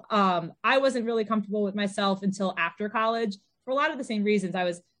myself. I wasn't really comfortable with myself until after college for a lot of the same reasons. I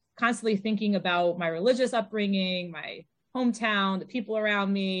was constantly thinking about my religious upbringing, my hometown, the people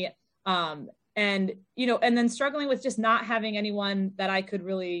around me, and then struggling with just not having anyone that I could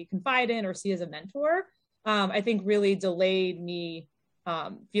really confide in or see as a mentor. I think really delayed me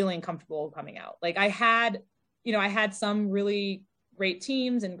feeling comfortable coming out. Like I had some really great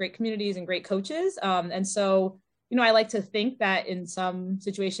teams and great communities and great coaches. And so, I like to think that in some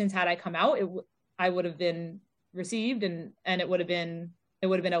situations, had I come out, I would have been received and it would have been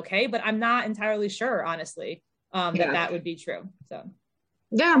okay, but I'm not entirely sure, honestly, that would be true. So.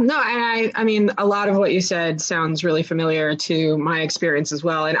 Yeah, no, I mean, a lot of what you said sounds really familiar to my experience as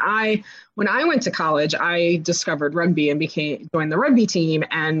well. And when I went to college, I discovered rugby and joined the rugby team,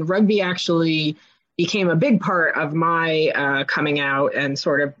 and rugby actually became a big part of my coming out and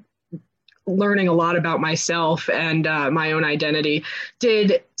sort of learning a lot about myself and my own identity.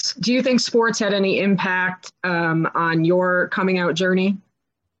 Do you think sports had any impact on your coming out journey?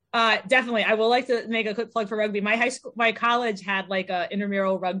 Definitely. I would like to make a quick plug for rugby. My college had like a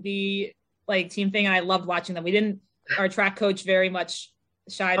intramural rugby like team thing, and I loved watching them. Our track coach very much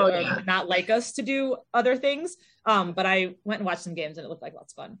shied or not like us to do other things. But I went and watched some games and it looked like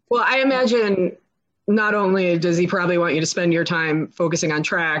lots of fun. Well, I imagine not only does he probably want you to spend your time focusing on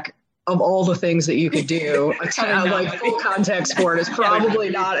track, of all the things that you could do, like full contact sport is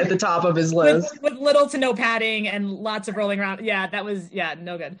probably not at the top of his list. With little to no padding and lots of rolling around. Yeah, that was,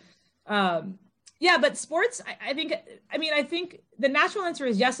 no good. But sports, I think the natural answer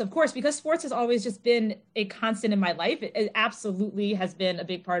is yes, of course, because sports has always just been a constant in my life. It absolutely has been a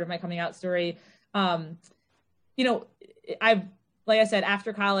big part of my coming out story. Like I said,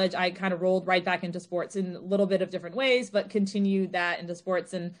 after college, I kind of rolled right back into sports in a little bit of different ways, but continued that into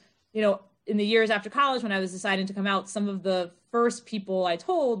sports. And in the years after college, when I was deciding to come out, some of the first people I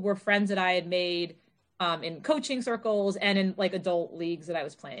told were friends that I had made in coaching circles and in like adult leagues that I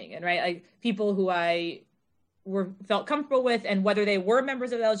was playing in, right? Like people who I felt comfortable with, and whether they were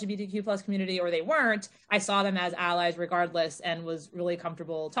members of the LGBTQ plus community or they weren't, I saw them as allies regardless, and was really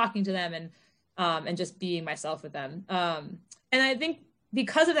comfortable talking to them and just being myself with them. And I think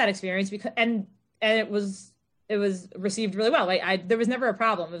because of that experience, and it was received really well. Like there was never a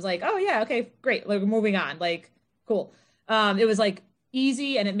problem. It was like, oh yeah, okay, great. Like moving on, like cool. It was like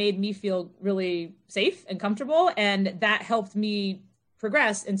easy, and it made me feel really safe and comfortable. And that helped me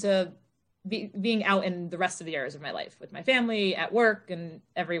progress into being out in the rest of the years of my life with my family, at work, and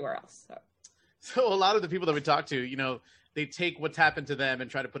everywhere else. So a lot of the people that we talk to, they take what's happened to them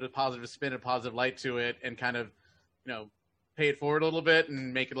and try to put a positive spin, a positive light to it, and kind of, pay it forward a little bit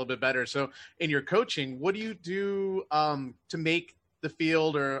and make it a little bit better. So in your coaching, what do you do to make the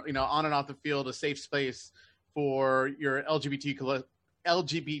field or, on and off the field, a safe space for your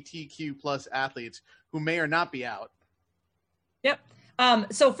LGBTQ plus athletes who may or not be out? Yep.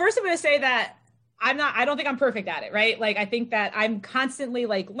 So first I'm going to say that I don't think I'm perfect at it, right? Like, I think that I'm constantly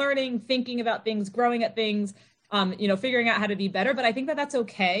like learning, thinking about things, growing at things, figuring out how to be better, but I think that that's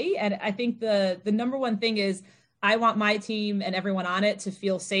okay. And I think the number one thing is I want my team and everyone on it to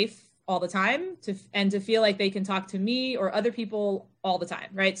feel safe all the time, and to feel like they can talk to me or other people all the time,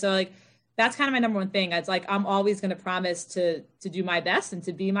 right? So like, that's kind of my number one thing. It's like, I'm always going to promise to do my best and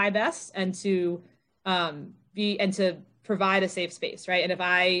to be my best, and to to provide a safe space, right? And if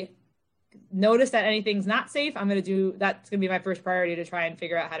I notice that anything's not safe, that's going to be my first priority, to try and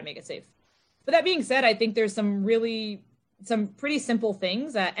figure out how to make it safe. But that being said, I think there's some pretty simple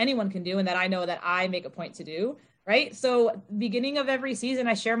things that anyone can do, and that I know that I make a point to do, right? So beginning of every season,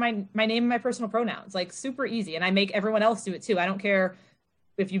 I share my name and my personal pronouns, like super easy. And I make everyone else do it too. I don't care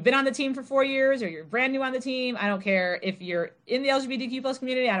if you've been on the team for 4 years or you're brand new on the team. I don't care if you're in the LGBTQ plus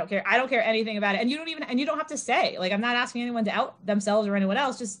community. I don't care anything about it. And you don't have to say, like, I'm not asking anyone to out themselves or anyone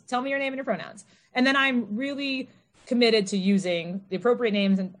else. Just tell me your name and your pronouns. And then I'm really committed to using the appropriate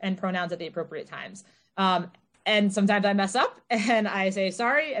names and pronouns at the appropriate times. And sometimes I mess up and I say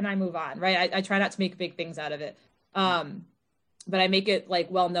sorry and I move on, right? I try not to make big things out of it. But I make it like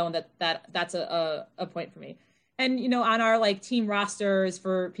well known that's a point for me. And, you know, on our like team rosters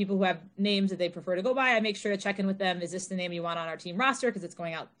for people who have names that they prefer to go by, I make sure to check in with them. Is this the name you want on our team roster? Because it's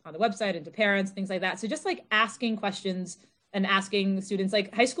going out on the website and to parents, things like that. So just like asking questions and asking students,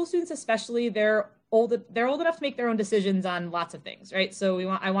 like high school students especially, they're old enough to make their own decisions on lots of things, right? So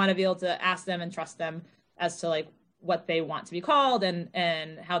I want to be able to ask them and trust them as to like what they want to be called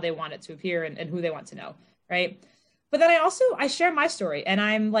and how they want it to appear and who they want to know, right? But then I share my story, and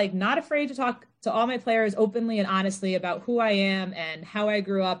I'm like not afraid to talk to all my players openly and honestly about who I am and how I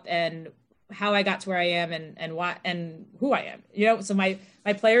grew up and how I got to where I am and why and who I am. You know, so my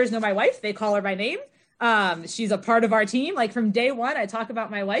players know my wife. They call her by name. She's a part of our team. Like from day one, I talk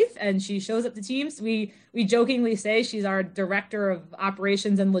about my wife, and she shows up to teams. We jokingly say she's our director of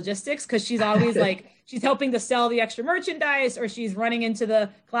operations and logistics because she's always like she's helping to sell the extra merchandise, or she's running into the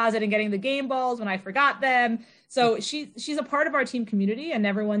closet and getting the game balls when I forgot them. So she's a part of our team community, and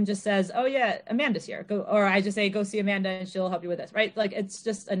everyone just says, "Oh yeah, Amanda's here." Or I just say, "Go see Amanda, and she'll help you with this." Right? Like it's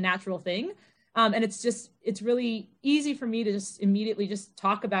just a natural thing, and it's really easy for me to just immediately just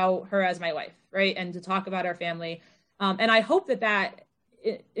talk about her as my wife, right? And to talk about our family, and I hope that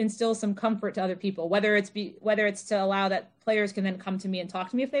instills some comfort to other people, whether it's to allow that players can then come to me and talk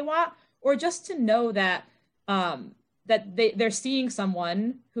to me if they want, or just to know that that they're seeing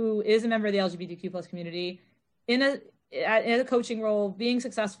someone who is a member of the LGBTQ plus community in a coaching role, being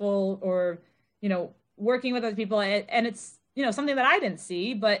successful, or, you know, working with other people. And it's, you know, something that I didn't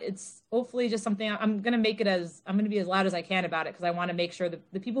see, but it's hopefully just something I'm going to be as loud as I can about it. Cause I want to make sure that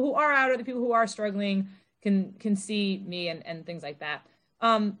the people who are out or the people who are struggling can see me and things like that.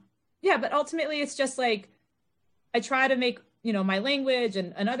 Yeah, but ultimately it's just like, I try to make, you know, my language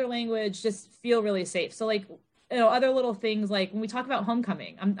and another language just feel really safe. So like, you know, other little things like when we talk about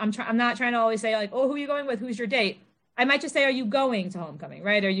homecoming, I'm not trying to always say like, oh, who are you going with? Who's your date? I might just say, are you going to homecoming,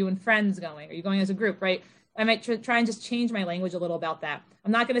 right? Are you and friends going? Are you going as a group, right? I might try and just change my language a little about that.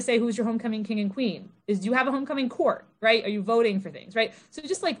 I'm not going to say who's your homecoming king and queen. Do you have a homecoming court, right? Are you voting for things, right? So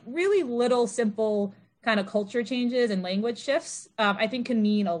just like really little simple kind of culture changes and language shifts, I think can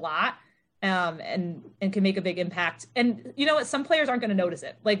mean a lot and can make a big impact. And you know what? Some players aren't going to notice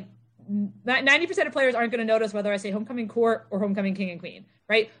it. Like 90% of players aren't going to notice whether I say homecoming court or homecoming king and queen,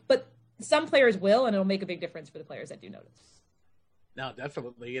 right? But some players will, and it'll make a big difference for the players that do notice. No,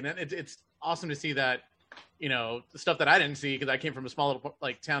 definitely. And it's awesome to see that, you know, the stuff that I didn't see because I came from a small little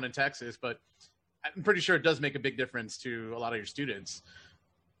like town in Texas, but I'm pretty sure it does make a big difference to a lot of your students.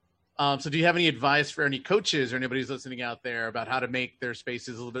 So do you have any advice for any coaches or anybody who's listening out there about how to make their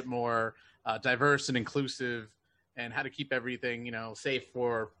spaces a little bit more diverse and inclusive, and how to keep everything, you know, safe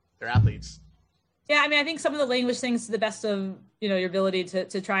for their athletes? Yeah, I mean, I think some of the language things to the best of, you know, your ability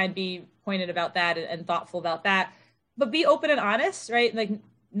to try and be pointed about that and thoughtful about that, but be open and honest, right? Like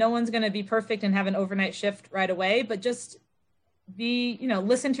no one's going to be perfect and have an overnight shift right away, but just be, you know,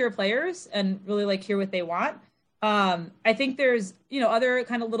 listen to your players and really like hear what they want. I think there's, you know, other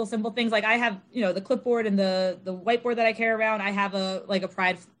kind of little simple things. Like I have, you know, the clipboard and the whiteboard that I carry around, I have a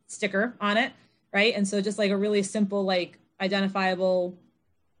pride sticker on it. Right. And so just like a really simple, like identifiable,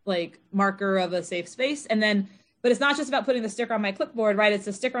 like marker of a safe space. And then, but it's not just about putting the sticker on my clipboard, right? It's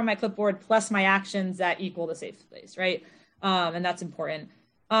a sticker on my clipboard plus my actions that equal the safe space. Right. And that's important.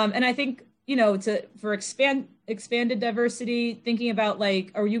 And I think, you know, for expanded diversity, thinking about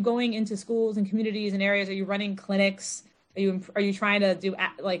like, are you going into schools and communities and areas? Are you running clinics? Are you trying to do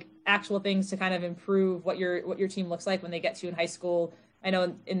like actual things to kind of improve what your team looks like when they get to you in high school? I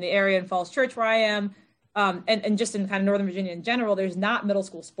know in the area in Falls Church where I am, and just in kind of Northern Virginia in general, there's not middle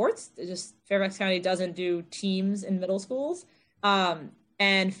school sports. It's just Fairfax County doesn't do teams in middle schools.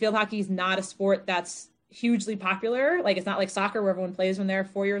 And field hockey is not a sport that's hugely popular. Like it's not like soccer where everyone plays when they're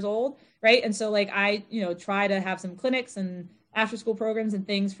 4 years old, right? And so like I, you know, try to have some clinics and after school programs and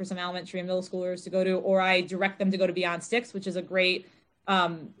things for some elementary and middle schoolers to go to, or I direct them to go to Beyond Sticks, which is a great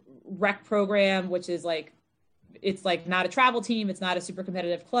rec program, which is like, it's like not a travel team. It's not a super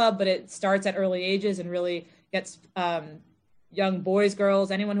competitive club, but it starts at early ages and really gets young boys,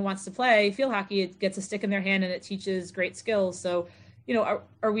 girls, anyone who wants to play field hockey, it gets a stick in their hand and it teaches great skills. So, you know,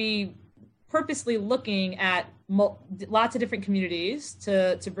 are we purposely looking at lots of different communities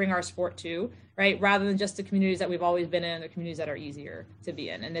to bring our sport to, right? Rather than just the communities that we've always been in, the communities that are easier to be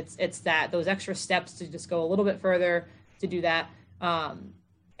in. And it's that those extra steps to just go a little bit further to do that.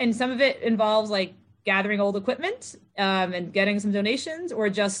 And some of it involves like gathering old equipment and getting some donations, or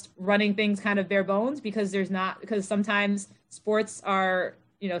just running things kind of bare bones, because sometimes sports are,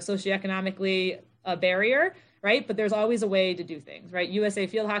 socioeconomically a barrier, right? But there's always a way to do things, right? USA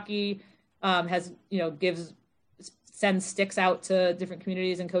Field Hockey has, sends sticks out to different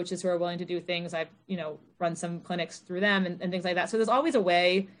communities and coaches who are willing to do things. I've, run some clinics through them and things like that. So there's always a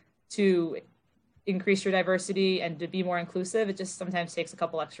way to increase your diversity and to be more inclusive. It just sometimes takes a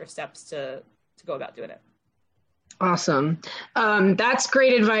couple extra steps to go about doing it. Awesome. That's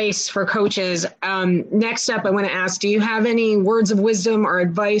great advice for coaches. Next up, I want to ask, do you have any words of wisdom or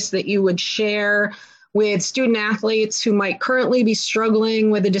advice that you would share with student athletes who might currently be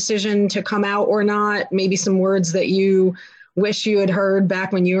struggling with a decision to come out or not? Maybe some words that you wish you had heard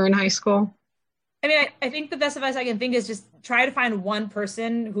back when you were in high school? I mean, I think the best advice I can think is just try to find one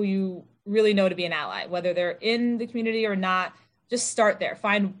person who you really know to be an ally, whether they're in the community or not. Just start there.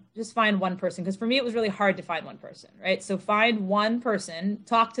 Find one person. Because for me, it was really hard to find one person, right? So find one person,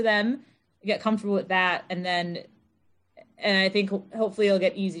 talk to them, get comfortable with that. And I think hopefully it'll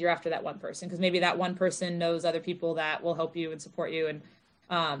get easier after that one person, because maybe that one person knows other people that will help you and support you.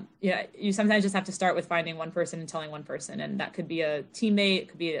 And, you sometimes just have to start with finding one person and telling one person. And that could be a teammate, it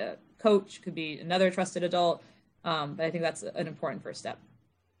could be a coach, could be another trusted adult. But I think that's an important first step.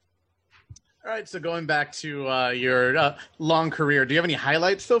 All right, so going back to your long career, do you have any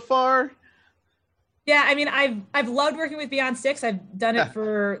highlights so far? Yeah, I mean, I've loved working with Beyond Sticks. I've done it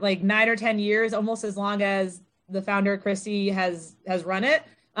for like 9 or 10 years, almost as long as the founder, Chrissy, has run it.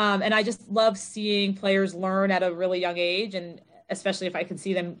 And I just love seeing players learn at a really young age, and especially if I can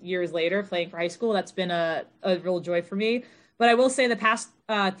see them years later playing for high school, that's been a real joy for me. But I will say the past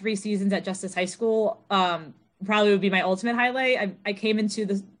 3 seasons at Justice High School probably would be my ultimate highlight. I came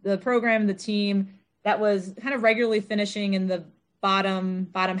into the program, the team that was kind of regularly finishing in the bottom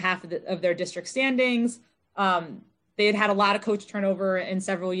half of their district standings. They had a lot of coach turnover in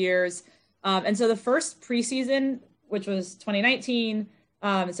several years. And so the first preseason, which was 2019,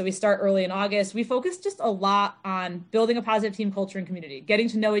 so we start early in August, we focused just a lot on building a positive team culture and community, getting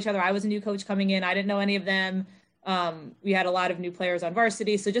to know each other. I was a new coach coming in. I didn't know any of them. We had a lot of new players on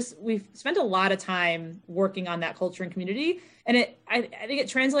varsity. So we've spent a lot of time working on that culture and community. And I think it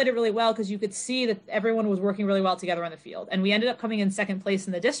translated really well, because you could see that everyone was working really well together on the field. And we ended up coming in second place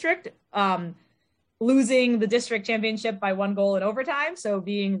in the district, losing the district championship by 1 goal in overtime. So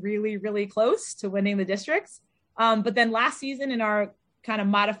being really, really close to winning the districts. But then last season, in our kind of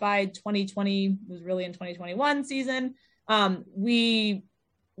modified 2020, was really in 2021 season, we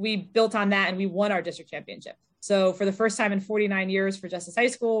built on that and we won our district championship. So for the first time in 49 years for Justice High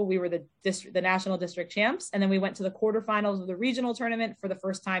School, we were the national district champs. And then we went to the quarterfinals of the regional tournament for the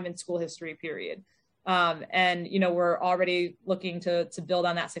first time in school history, period. And, we're already looking to build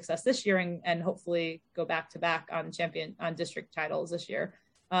on that success this year and hopefully go back to back on district titles this year.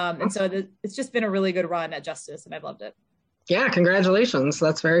 And so it's just been a really good run at Justice, and I've loved it. Yeah, congratulations.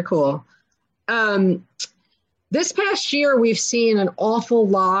 That's very cool. This past year, we've seen an awful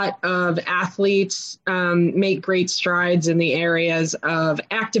lot of athletes make great strides in the areas of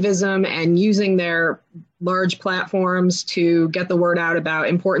activism and using their large platforms to get the word out about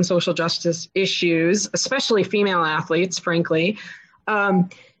important social justice issues, especially female athletes, frankly.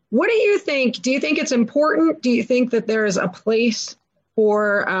 What do you think? Do you think it's important? Do you think that there is a place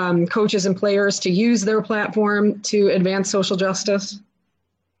for coaches and players to use their platform to advance social justice?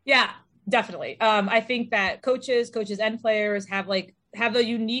 Yeah. Definitely. I think that coaches and players have a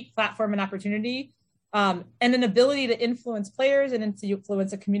unique platform and opportunity and an ability to influence players and to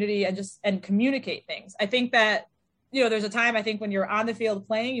influence a community and communicate things. I think that, there's a time, I think, when you're on the field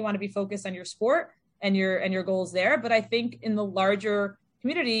playing, you want to be focused on your sport and your goals there. But I think in the larger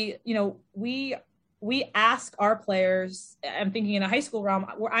community, we ask our players, I'm thinking in a high school realm,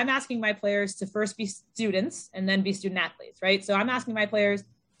 where I'm asking my players to first be students and then be student athletes, right? So I'm asking my players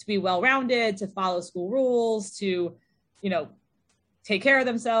to be well-rounded, to follow school rules, to, take care of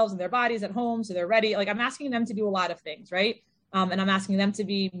themselves and their bodies at home so they're ready. Like, I'm asking them to do a lot of things, right? And I'm asking them to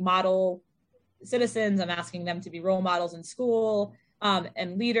be model citizens. I'm asking them to be role models in school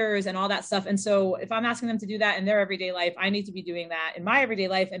and leaders and all that stuff. And so if I'm asking them to do that in their everyday life, I need to be doing that in my everyday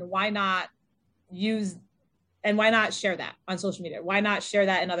life. And why not share that on social media? Why not share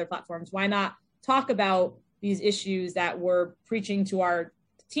that in other platforms? Why not talk about these issues that we're preaching to our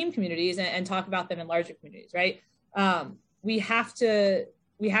team communities and talk about them in larger communities, right? We have to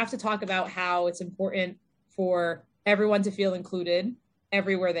we have to talk about how it's important for everyone to feel included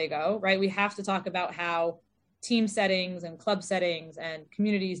everywhere they go, right? We have to talk about how team settings and club settings and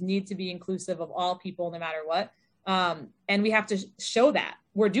communities need to be inclusive of all people, no matter what. And we have to show that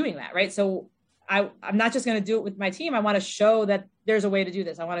we're doing that, right? So I'm not just going to do it with my team. I want to show that there's a way to do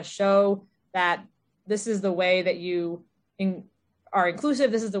this. I want to show that this is the way that you are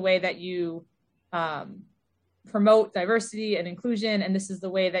inclusive. This is the way that you promote diversity and inclusion. And this is the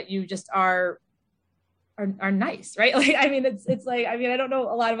way that you just are nice, right? Like, I mean, it's like, I mean, I don't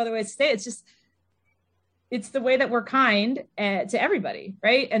know a lot of other ways to say it. It's just, it's the way that we're kind to everybody,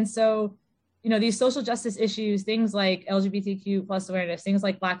 right? And so, you know, these social justice issues, things like LGBTQ plus awareness, things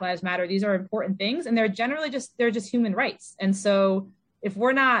like Black Lives Matter, these are important things, and they're generally they're just human rights. And so if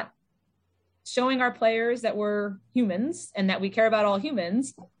we're not showing our players that we're humans and that we care about all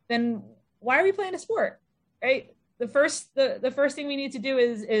humans, then why are we playing a sport, right? The first thing we need to do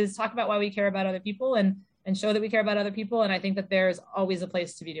is talk about why we care about other people and show that we care about other people. And I think that there's always a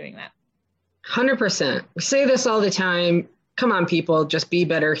place to be doing that. 100%. We say this all the time. Come on, people, just be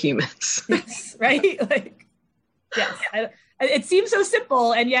better humans. Yes, right? Like, yes. It seems so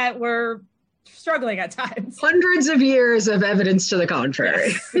simple, and yet we're struggling at times. Hundreds of years of evidence to the contrary.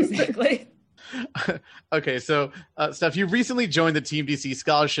 Yes, exactly. Okay, so Steph, you recently joined the Team DC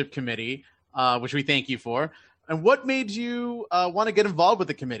Scholarship Committee, which we thank you for. And what made you want to get involved with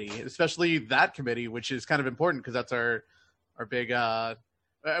the committee, especially that committee, which is kind of important because that's our big.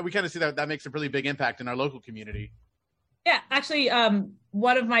 We kind of see that makes a really big impact in our local community. Yeah, actually,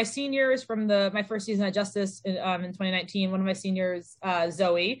 one of my seniors from my first season at Justice in 2019, one of my seniors,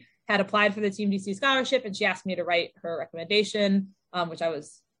 Zoe, had applied for the Team DC scholarship, and she asked me to write her recommendation, which I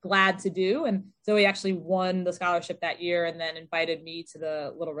was glad to do. And Zoe actually won the scholarship that year and then invited me to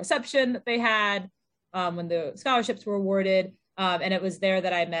the little reception that they had when the scholarships were awarded. And it was there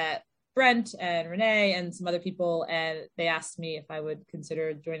that I met Brent and Renee and some other people, and they asked me if I would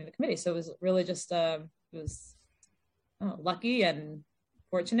consider joining the committee. So it was really just, lucky and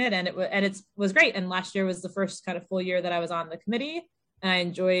fortunate, and it was great. And last year was the first kind of full year that I was on the committee, and I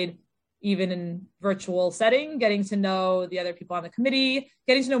enjoyed, even in virtual setting, getting to know the other people on the committee,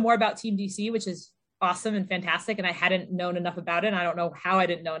 getting to know more about Team DC, which is awesome and fantastic. And I hadn't known enough about it. And I don't know how I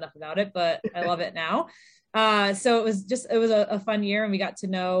didn't know enough about it, but I love it now. So it was a fun year, and we got to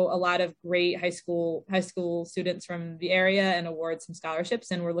know a lot of great high school students from the area and award some scholarships.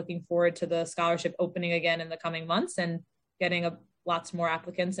 And we're looking forward to the scholarship opening again in the coming months and getting lots more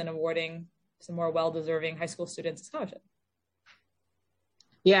applicants and awarding some more well-deserving high school students a scholarship.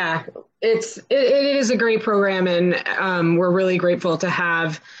 Yeah, it is a great program, and we're really grateful to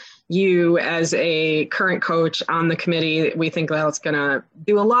have you as a current coach on the committee. We think that's going to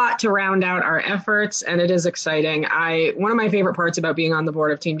do a lot to round out our efforts, and it is exciting. One of my favorite parts about being on the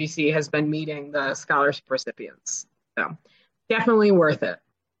board of Team DC has been meeting the scholarship recipients. So definitely worth it.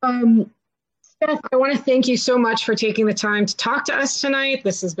 Steph, I want to thank you so much for taking the time to talk to us tonight.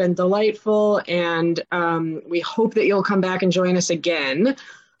 This has been delightful, and we hope that you'll come back and join us again.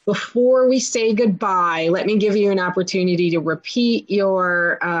 Before we say goodbye, let me give you an opportunity to repeat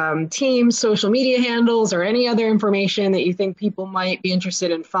your team's social media handles or any other information that you think people might be interested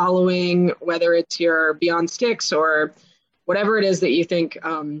in following, whether it's your Beyond Sticks or whatever it is that you think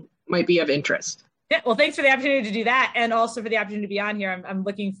might be of interest. Yeah, well, thanks for the opportunity to do that, and also for the opportunity to be on here. I'm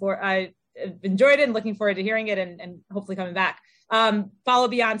looking for, I enjoyed it and looking forward to hearing it and hopefully coming back. Follow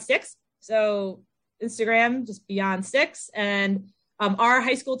Beyond Sticks. So Instagram, just Beyond Sticks. And our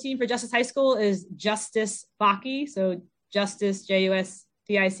high school team for Justice High School is Justice Fockey. So Justice, JUSTICE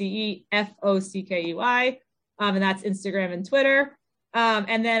FOCKEY. And that's Instagram and Twitter.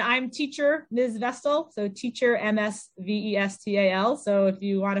 And then I'm Teacher Ms. Vestal. So Teacher MSVESTAL. So if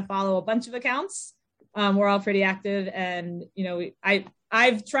you want to follow a bunch of accounts, we're all pretty active. And, you know,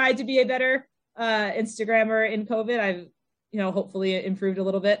 I've tried to be a better Instagrammer in COVID. I've, hopefully improved a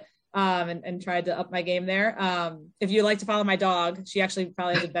little bit and tried to up my game there. If you'd like to follow my dog, she actually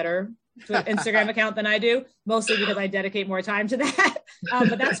probably has a better Instagram account than I do, mostly because I dedicate more time to that.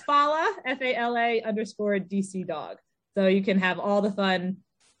 But that's Fala, FALA_DC dog. So you can have all the fun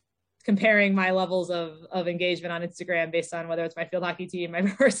comparing my levels of engagement on Instagram based on whether it's my field hockey team, my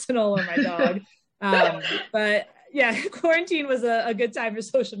personal, or my dog. But yeah, quarantine was a good time for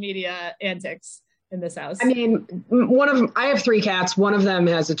social media antics in this house. I mean, I have 3 cats. One of them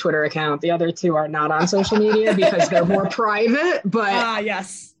has a Twitter account. The other 2 are not on social media because they're more private, but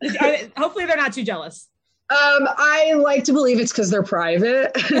yes. Hopefully they're not too jealous. I like to believe it's because they're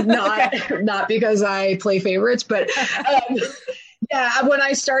private, not because I play favorites, but Yeah, when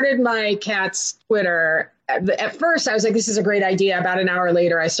I started my cat's Twitter, at first I was like, this is a great idea. About an hour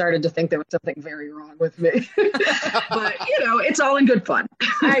later, I started to think there was something very wrong with me. But, it's all in good fun.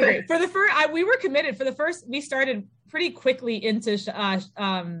 I agree. For the first, we were committed. For the first, we started pretty quickly into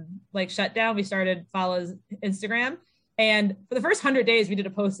shutdown. We started Fala's Instagram. And for the first 100 days, we did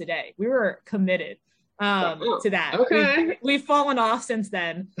a post a day. We were committed to that. Okay. We've fallen off since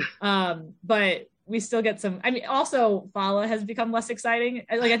then. But we still get some. I mean, also Fala has become less exciting.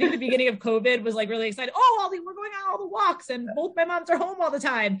 Like I think the beginning of COVID was like really exciting. Oh, Ollie, we're going on all the walks, and both my moms are home all the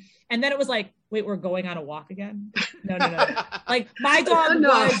time. And then it was like, wait, we're going on a walk again? No. Like my dog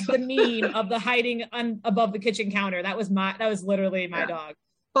was the meme of the hiding above the kitchen counter. That was literally my dog.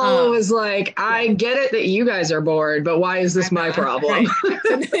 Fala was like, I get it that you guys are bored, but why is this my problem? Right.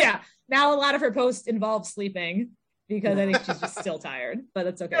 So, yeah. Now a lot of her posts involve sleeping because I think she's just still tired, but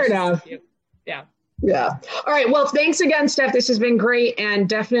that's okay. Fair enough. Yeah. Yeah. All right. Well, thanks again, Steph. This has been great. And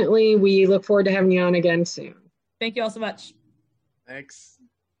definitely we look forward to having you on again soon. Thank you all so much. Thanks.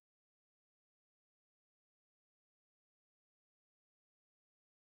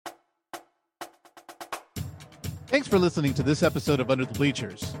 Thanks for listening to this episode of Under the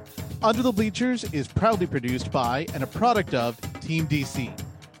Bleachers. Under the Bleachers is proudly produced by and a product of Team DC.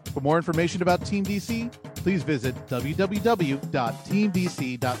 For more information about Team DC, please visit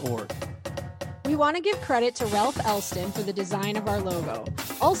www.teamdc.org. We want to give credit to Ralph Elston for the design of our logo.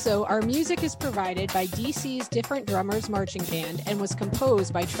 Also, our music is provided by DC's Different Drummers Marching Band and was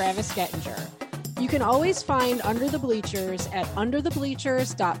composed by Travis Gettinger. You can always find Under the Bleachers at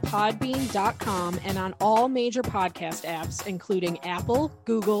underthebleachers.podbean.com and on all major podcast apps, including Apple,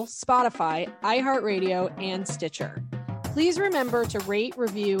 Google, Spotify, iHeartRadio, and Stitcher. Please remember to rate,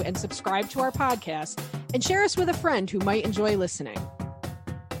 review, and subscribe to our podcast, and share us with a friend who might enjoy listening.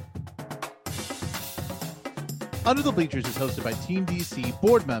 Under the Bleachers is hosted by Team DC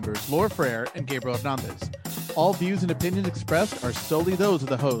board members Laura Frere and Gabriel Hernandez. All views and opinions expressed are solely those of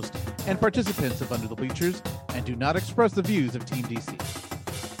the host and participants of Under the Bleachers and do not express the views of Team DC.